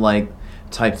empath like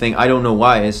type thing. I don't know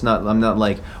why. It's not. I'm not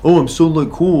like, oh, I'm so like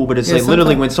cool, but it's Yeah, like literally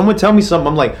sometimes- when someone tell me something,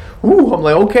 I'm like, ooh, I'm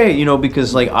like okay, you know,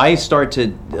 because like I start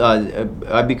to,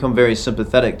 I become very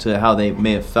sympathetic to how they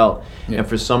may have felt, Yeah. and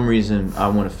for some reason I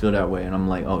want to feel that way, and I'm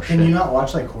like, oh shit. Can you not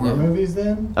watch like horror Yeah. movies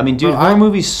then? I mean, dude, Bro, horror I-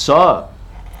 movies suck.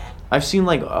 I've seen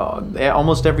like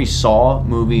almost every Saw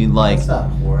movie, like. That's not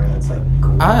horror. That's like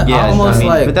cool. I Yeah, almost I mean,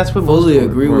 like but that's what fully most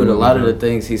agree horror with a lot of movies the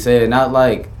things he said. Not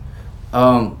like,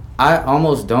 I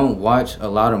almost don't watch a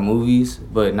lot of movies,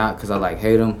 but not because I like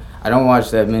hate them. I don't watch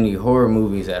that many horror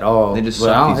movies at all. They just but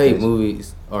suck I don't these hate days.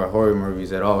 movies or horror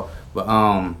movies at all. But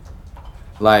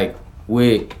like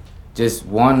with just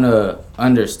wanting to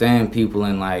understand people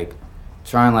and like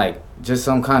trying like just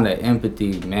some kind of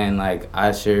empathy, man. Like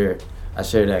I share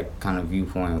that kind of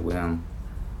viewpoint with him.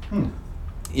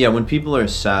 Yeah, when people are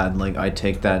sad, like I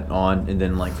take that on, and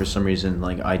then like for some reason,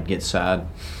 like I'd get sad.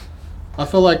 I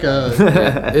feel like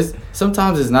Yeah, it's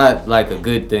sometimes it's not like a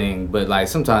good thing, but like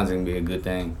sometimes it can be a good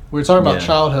thing. we were talking about Yeah.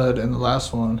 childhood in the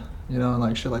last one, you know, and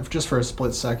like shit, like just for a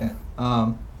split second.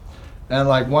 And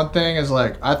like one thing is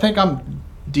like I think I'm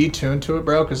detuned to it,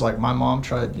 bro, because like my mom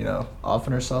tried, you know,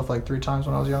 offing herself like 3 times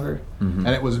when I was younger, Mhm. and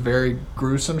it was very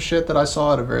gruesome shit that I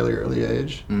saw at a very early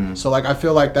age. Mm. So like I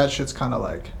feel like that shit's kind of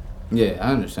like, Yeah,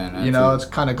 I understand that. you know, too. it's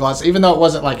kind of glossy, even though it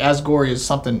wasn't like as gory as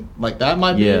something like that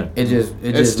might be. Yeah. It just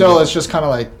It's still, it's just kind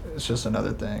of like it's just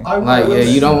another thing. Like, yeah,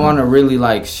 you don't want to really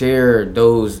like share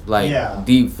those like Yeah.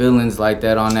 deep feelings like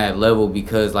that on that level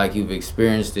because like you've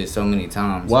experienced it so many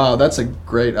times. Wow, that's a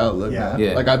great outlook, Yeah. man.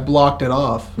 Yeah. Like I blocked it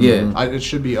off. Yeah. It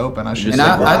should be open. I should. And say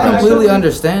I that. completely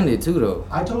understand it too, though.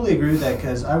 I totally agree with that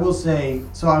because I will say,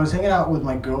 so I was hanging out with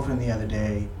my girlfriend the other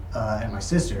day and my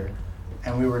sister,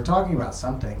 and we were talking about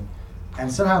something,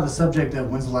 and somehow the subject of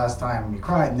when's the last time you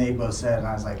cried, and they both said, and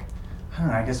I was like, I don't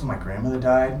know, I guess when my grandmother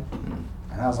died, and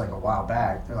that was like a while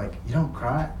back. They're like, you don't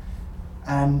cry?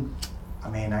 And I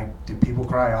mean, do people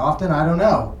cry often? I don't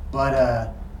know, but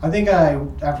I think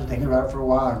after thinking about it for a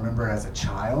while, I remember as a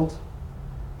child,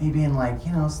 me being like,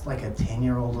 you know, it's like a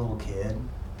 10-year-old little kid.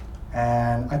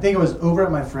 And I think it was over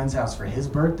at my friend's house for his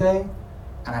birthday,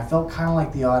 and I felt kind of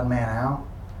like the odd man out.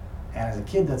 And as a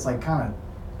kid, that's like kind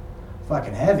of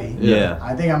fucking heavy. Yeah.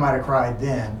 I think I might have cried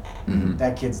then. Mhm.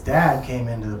 That kid's dad came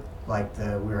into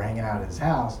we were hanging out at his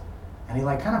house, and he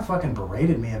like kind of fucking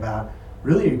berated me about,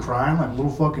 really, you crying like a little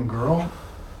fucking girl?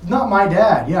 Not my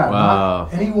dad, yeah. Wow.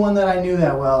 Not anyone that I knew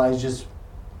that well. I was just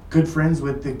good friends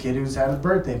with the kid who's had his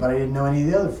birthday, but I didn't know any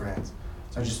of the other friends.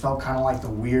 So I just felt kind of like the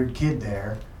weird kid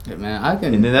there. Yeah, man, I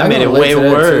can. And then that I made can it relate way to that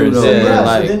too, worse. though, So Yeah, yeah,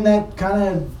 like, so then that kind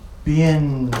of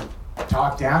being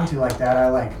talked down to like that, I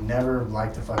like never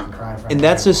liked to fucking cry in front And of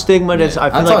that's a anyone. stigma that's I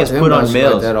feel talk like to it's him put about on shit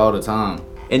males. like that all the time.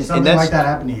 And Something that's like that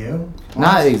happened to you?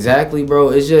 Not exactly, bro.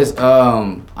 It's just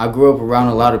I grew up around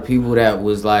a lot of people that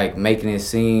was like making it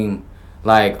seem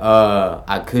like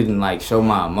I couldn't like show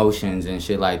my emotions and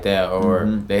shit like that, or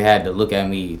they had to look at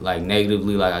me like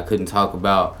negatively, like I couldn't talk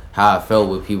about how I felt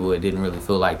with people that didn't really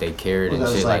feel like they cared Well, and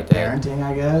that was shit like like that. parenting,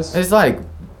 I guess. It's like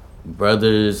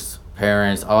brothers,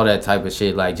 parents, all that type of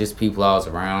shit, like just people I was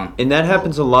around. And that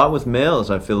happens a lot with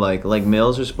males. I feel like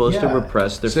males are supposed to Yeah.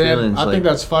 repress their See, feelings. I like, think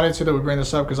that's funny too that we bring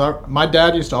this up because my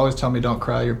dad used to always tell me, "Don't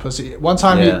cry, you're pussy." One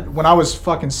time, Yeah. when I was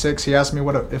fucking 6, he asked me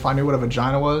if I knew what a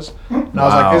vagina was, and I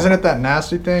was Wow. like, "Isn't it that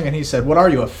nasty thing?" And he said, "What are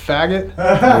you, a faggot?"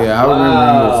 Yeah, I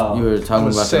remember you were I talking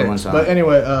was about that one 6. time. But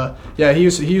anyway, yeah, he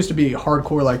used to be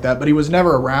hardcore like that, but he was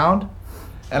never around.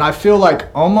 And I feel like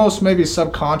almost maybe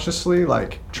subconsciously,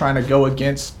 like trying to go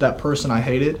against that person I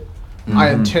hated, I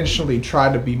intentionally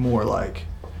tried to be more like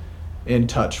in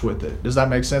touch with it. Does that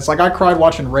make sense? Like I cried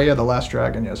watching Raya the Last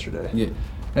Dragon yesterday Yeah.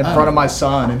 in front of my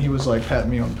son, and he was like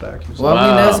patting me on the back. He was Well, like, I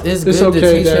mean, Wow. it's It's good to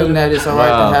okay, teach Dad. him that it's alright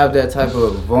Wow. to have that type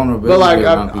of vulnerability. but like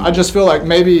around people. I just feel like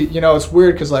maybe it's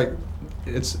weird because like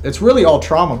it's really all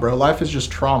trauma, bro. Life is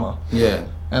just trauma. Yeah.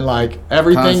 And like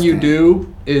everything you Constant. do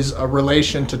is a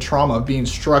relation to trauma being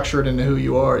structured into who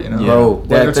you are, Bro, whether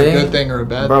that it's thing, a good thing or a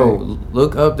bad bro, thing.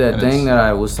 look up that And thing it's that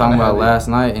I was talking kinda about heavy. last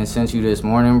night and sent you this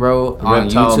morning, bro, on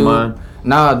Reptile YouTube. mind?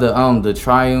 Nah, the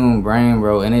triune brain,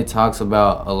 bro, and it talks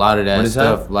about a lot of that What is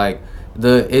stuff. that? Like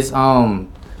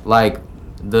like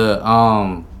the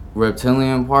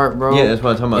reptilian part, bro. yeah, that's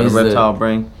what I'm talking about. is The reptile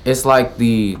brain. It's like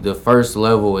the first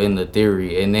level in the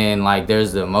theory, and then like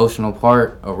there's the emotional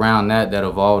part around that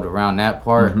evolved around that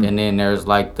part, and then there's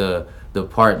like the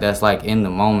part that's like in the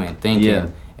moment thinking. Yeah.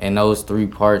 And those 3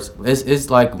 parts, it's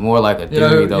like more like a You know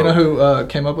theory who, though. you know who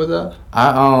came up with that?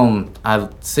 I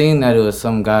seen that it was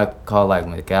some guy called like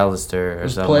McAllister or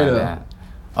was something Plato. like that.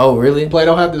 Oh really?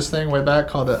 Plato had this thing way back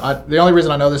called the only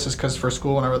reason I know this is because for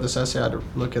school when I wrote this essay I had to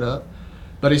look it up.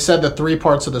 But he said the 3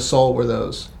 parts of the soul were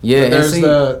those. Yeah, and There's see-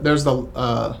 there's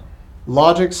the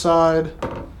logic side,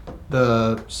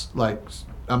 the like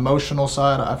emotional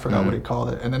side. I forgot what he called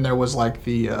it. And then there was like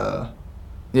the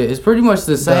Yeah, it's pretty much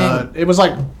the same. it was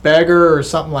like beggar or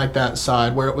something like that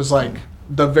side where it was like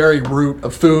the very root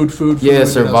of food. Yeah, you know,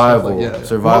 stuff survival, like- yeah.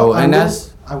 survival, Well, and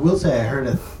that's I will say I heard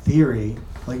a theory,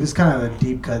 like this is kind of a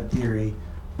deep cut theory,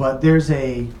 but there's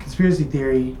a conspiracy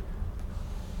theory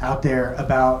out there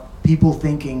about people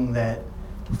thinking that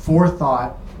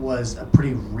forethought was a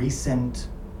pretty recent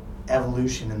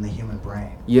evolution in the human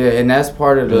brain. yeah, and that's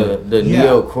part of the Yeah.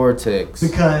 neocortex.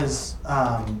 Because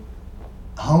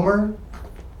Homer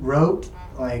wrote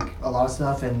like a lot of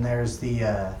stuff, and there's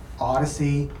the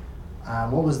Odyssey.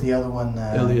 What was the other one?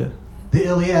 Iliad. The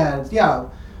Iliad. Yeah,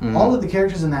 Mhm. all of the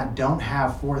characters in that don't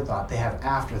have forethought; they have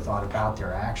afterthought about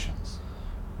their actions.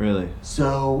 Really?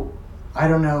 So I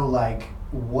don't know, like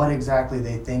what exactly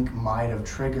they think might have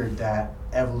triggered that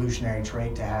evolutionary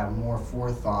trait to have more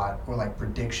forethought or like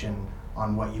prediction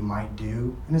on what you might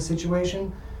do in a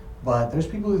situation. But there's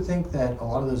people who think that a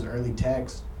lot of those early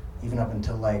texts, even up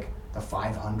until like the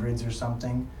 500s or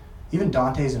something, even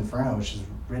Dante's Inferno, which is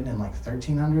written in like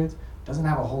 1300s, doesn't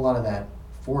have a whole lot of that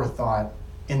forethought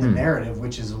in the narrative,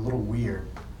 which is a little weird.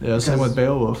 Yeah, same with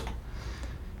Beowulf.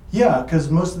 Yeah, because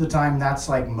most of the time that's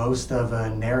like most of a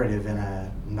narrative in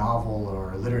a novel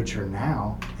or literature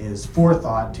now is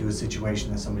forethought to a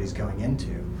situation that somebody's going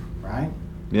into, right?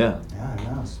 Yeah, Yeah,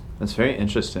 who knows? that's very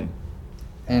interesting.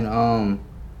 And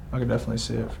I could definitely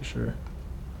see it for sure.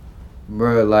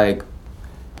 bro, like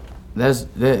that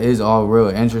is all real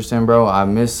interesting, bro. I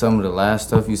missed some of the last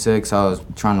stuff you said because I was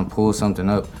trying to pull something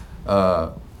up.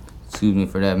 Excuse me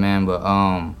for that, man. But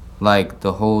like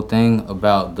the whole thing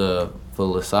about the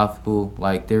philosophical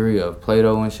like theory of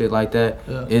Plato and shit like that.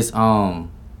 Yeah. It's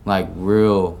like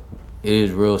real. It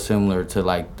is real similar to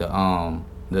like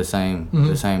the same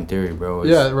theory, bro.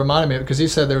 Yeah, it reminded me because he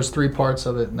said there was 3 parts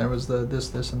of it, and there was the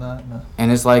this, and that.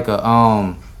 And it's like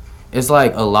it's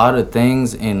like a lot of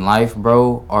things in life,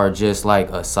 bro, are just like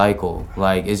a cycle.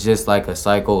 Like it's just like a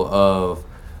cycle of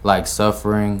like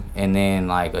suffering and then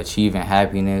like achieving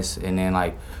happiness and then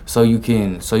like so you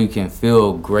can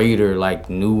feel greater like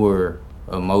newer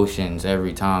emotions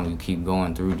every time you keep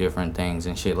going through different things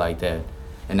and shit like that.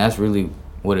 And that's really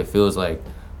what it feels like.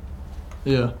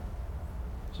 Yeah.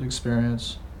 It's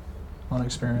experience. On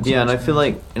experience. Yeah, and I feel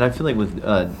like with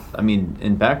I mean,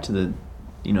 and back to the,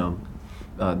 you know,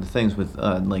 the things with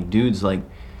like dudes, like,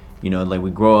 you know, like we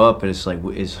grow up and it's like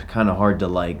it's kind of hard to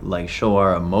like show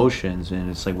our emotions, and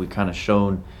it's like we kind of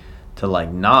shown to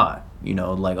like not, you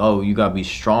know, like, oh, you gotta be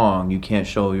strong, you can't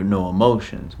show your no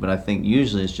emotions. But I think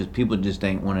usually it's just people just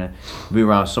ain't want to be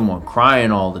around someone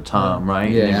crying all the time,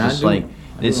 right? Yeah, and and it's just I do- like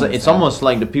it's almost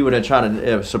like the people that try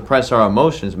to suppress our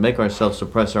emotions, make ourselves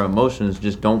suppress our emotions,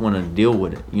 just don't want to deal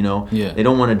with it, you know? Yeah. They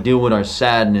don't want to deal with our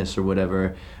sadness or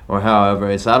whatever, or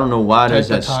however. It's, I don't know why Take there's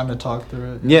the that. time to talk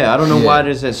through it. Yeah, I don't know Yeah. why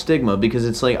there's that stigma, because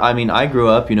it's like, I mean, I grew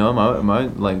up, you know, my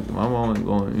mom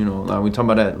going, you know, like we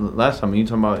talked about that last time, you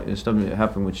talking about stuff that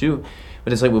happened with you,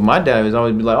 but it's like with my dad, it was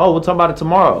always be like, oh, we'll talk about it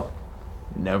tomorrow.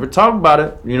 Never talk about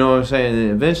it, you know what I'm saying?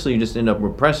 And eventually you just end up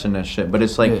repressing that shit. But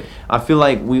it's like, Yeah. I feel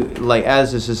like we, like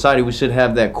as a society, we should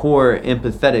have that core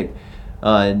empathetic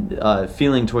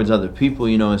feeling towards other people,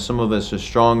 you know, and some of us are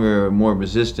stronger or more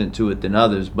resistant to it than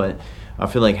others, but I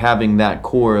feel like having that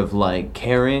core of like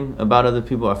caring about other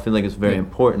people, I feel like it's very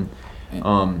important.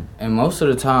 And most of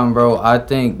the time, bro, I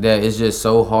think that it's just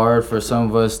so hard for some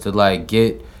of us to like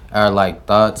get our like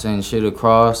thoughts and shit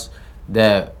across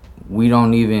that we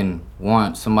don't even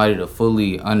want somebody to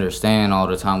fully understand all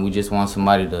the time. We just want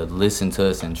somebody to listen to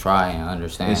us and try and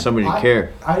understand. And somebody to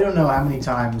care. I don't know how many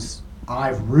times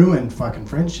I've ruined fucking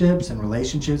friendships and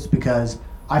relationships because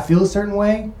I feel a certain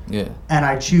way Yeah. and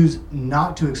I choose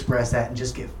not to express that and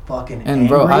just get fucking And angry.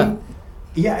 bro,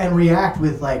 yeah, and react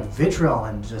with like vitriol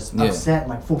and just Yeah. upset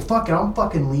and like, well, fuck it, I'm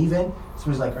fucking leaving.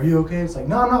 Somebody's like, are you okay? It's like,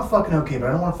 no, I'm not fucking okay, but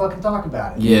I don't want to fucking talk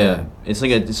about it. Yeah. It's like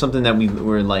it's something that we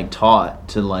were like taught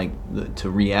to like to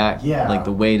react. Yeah. Like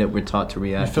the way that we're taught to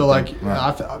react. I feel to like,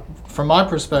 things. from my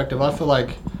perspective, I feel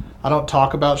like I don't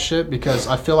talk about shit because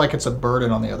I feel like it's a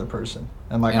burden on the other person,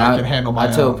 and like And I can handle my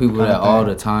I tell own people kind that of all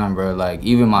thing. the time, bro. Like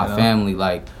even my You know? family,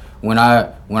 like when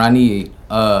I need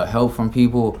help from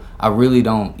people, I really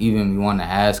don't even want to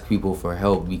ask people for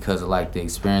help because of like the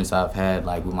experience I've had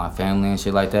like with my family and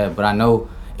shit like that. But I know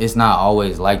it's not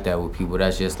always like that with people.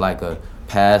 That's just like a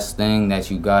past thing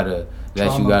that you gotta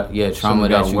trauma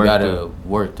Something that you work gotta through.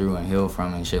 work through and heal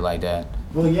from and shit like that.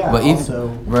 Well, yeah, But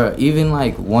also, even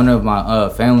like one of my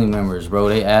family members, bro,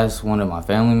 they asked one of my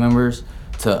family members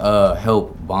to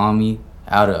help bomb me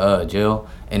out of jail,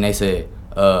 and they said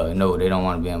no, they don't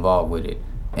want to be involved with it,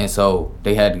 and so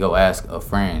they had to go ask a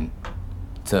friend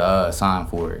to sign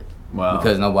for it. Wow.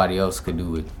 Because nobody else could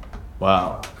do it.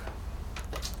 Wow.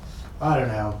 I don't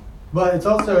know. But it's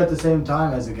also at the same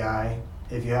time as a guy,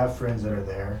 if you have friends that are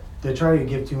there, they try to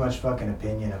give too much fucking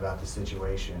opinion about the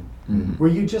situation. Mhm. Where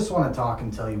you just want to talk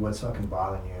and tell you what's fucking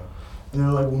bothering you. And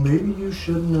they're like, well, maybe you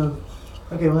shouldn't have.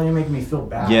 Okay, well, then you're making me feel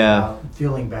bad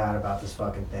feeling bad about this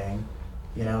fucking thing.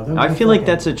 You know? Don't I be feel like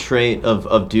fucking- that's a trait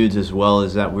of dudes as well,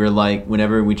 is that we're like,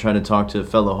 whenever we try to talk to a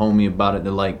fellow homie about it,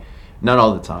 they're like, not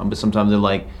all the time, but sometimes they're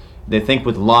like, they think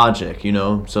with logic, you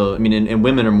know? So, I mean, and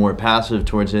women are more passive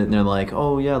towards it, and they're like,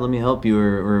 oh, yeah, let me help you,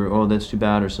 or oh, that's too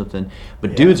bad, or something.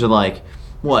 But Yeah. dudes are like,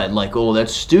 what? Like, oh,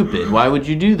 that's stupid. Why would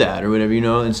you do that? Or whatever, you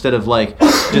know? Instead of, like,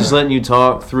 just letting you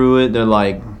talk through it, they're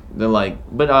like,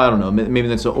 but I don't know, maybe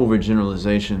that's an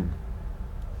overgeneralization.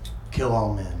 Kill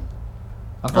all men.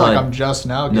 I feel like Uh, I'm just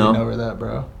now getting no. over that,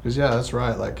 bro. Because yeah, that's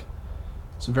right. Like,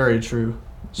 it's very true.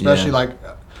 Especially Yeah. like,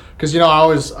 because you know,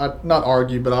 I not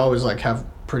argue, but I always like have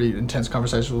pretty intense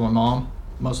conversations with my mom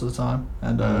most of the time,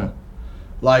 and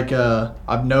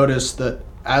I've noticed that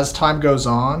as time goes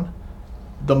on,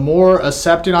 the more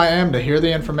accepting I am to hear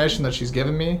the information that she's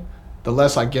giving me, the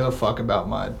less I give a fuck about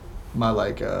my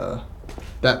like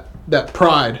that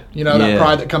pride, you know, that Yeah.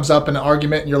 pride that comes up in an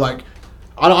argument, and you're like,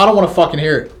 I don't want to fucking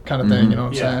hear it, kind of thing. You know what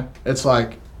I'm Yeah. saying? It's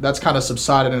like that's kind of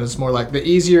subsided, and it's more like the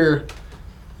easier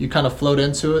you kind of float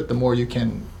into it, the more you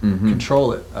can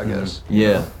control it, I guess.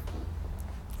 Yeah.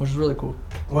 Which is really cool.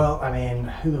 Well, I mean,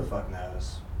 who the fuck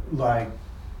knows? Like,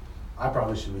 I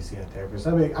probably should be seeing a therapist.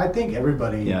 I mean, I think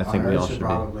everybody Yeah, I think on we Earth all should should be.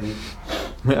 probably.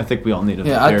 I think we all need a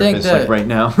Yeah, I think therapist that- like right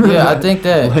now. Yeah, I think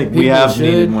that like we people have should,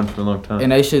 needed one for a long time.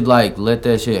 and they should like let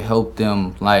that shit help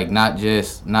them, like not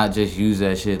just use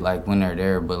that shit like when they're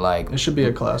there, but like It should be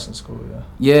a class in school, yeah.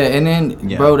 yeah, and then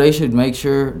Yeah. bro, they should make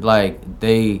sure like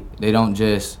they don't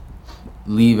just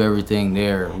leave everything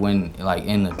there when like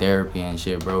in the therapy and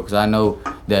shit, bro. Because I know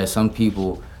that some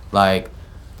people like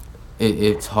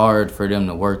it's hard for them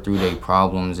to work through their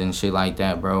problems and shit like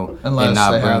that, bro. Unless and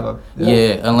not they bring, have a-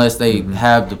 yeah, unless they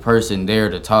have the person there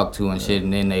to talk to and shit,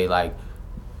 and then they like,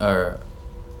 or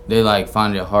they like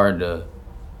find it hard to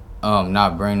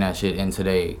not bring that shit into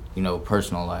their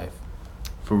personal life.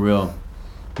 For real.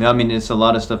 Yeah, I mean, it's a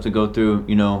lot of stuff to go through,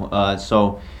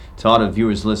 so to all the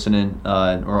viewers listening,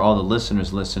 or all the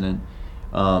listeners listening,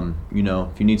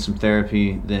 if you need some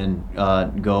therapy, then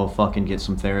go fucking get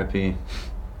some therapy,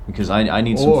 because I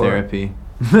need some Or- therapy.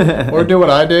 Or do what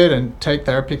I did and take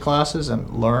therapy classes and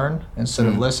learn instead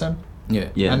of listen. Yeah.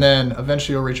 Yeah. And then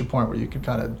eventually you'll reach a point where you can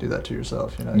kind of do that to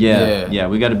yourself, you know? Yeah,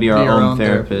 we got to be our your own own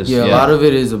therapist. Yeah, a lot of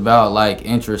it is about like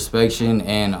introspection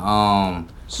and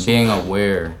being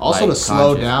aware. Also like, to slow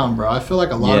conscious. down, bro. I feel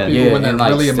like a lot Yeah. of people, Yeah, when they're and, like,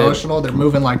 really step- emotional, they're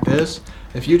moving like this.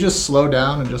 If you just slow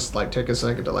down and just like take a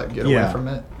second to like get Yeah. away from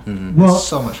it, Well, it's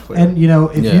so much clearer. And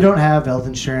if Yeah. you don't have health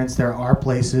insurance, there are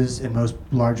places in most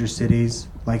larger cities,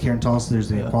 like here in Tulsa, there's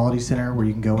the Yeah. Equality Center where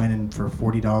you can go in and for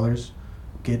 $40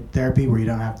 get therapy, where you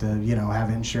don't have to, have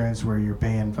insurance where you're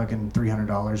paying fucking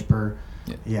 $300 per.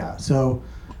 Yeah. So,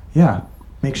 yeah,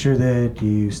 make sure that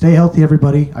you stay healthy,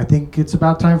 everybody. I think it's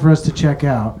about time for us to check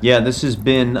out. Yeah, this has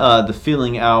been the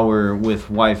Feeling Hour with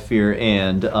WHYFYRE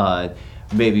and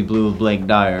Baby Blue Blake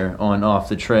Dyer on Off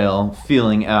the Trail.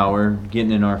 Feeling Hour,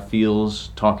 getting in our feels,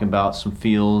 talking about some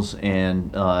feels,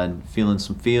 and feeling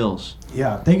some feels.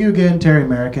 Yeah. Thank you again, Terry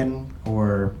American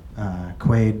or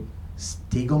Quaid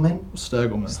Stiegelman.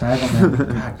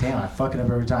 Stegelman. God damn, I fuck it up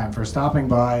every time. For stopping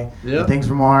by. Yep. And thanks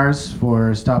from Mars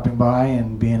for stopping by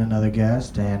and being another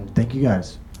guest. And thank you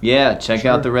guys. Yeah, check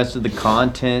out the rest of the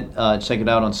content. Check it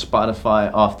out on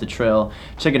Spotify, Off the Trail.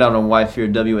 Check it out on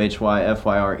WHYFYRE,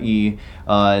 WHYFYRE.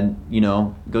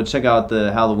 Go check out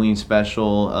the Halloween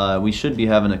special. We should be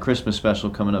having a Christmas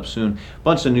special coming up soon.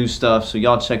 Bunch of new stuff, so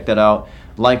y'all check that out.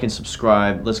 Like and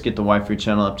subscribe. Let's get the WHYFYRE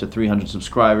channel up to 300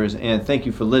 subscribers. And thank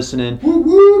you for listening.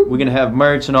 We're going to have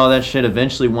merch and all that shit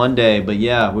eventually one day. But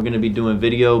yeah, we're going to be doing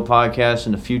video podcasts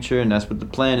in the future, and that's what the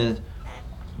plan is.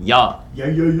 Yeah. Yeah.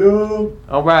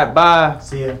 All right, bye.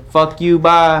 See ya. Fuck you,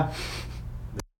 bye.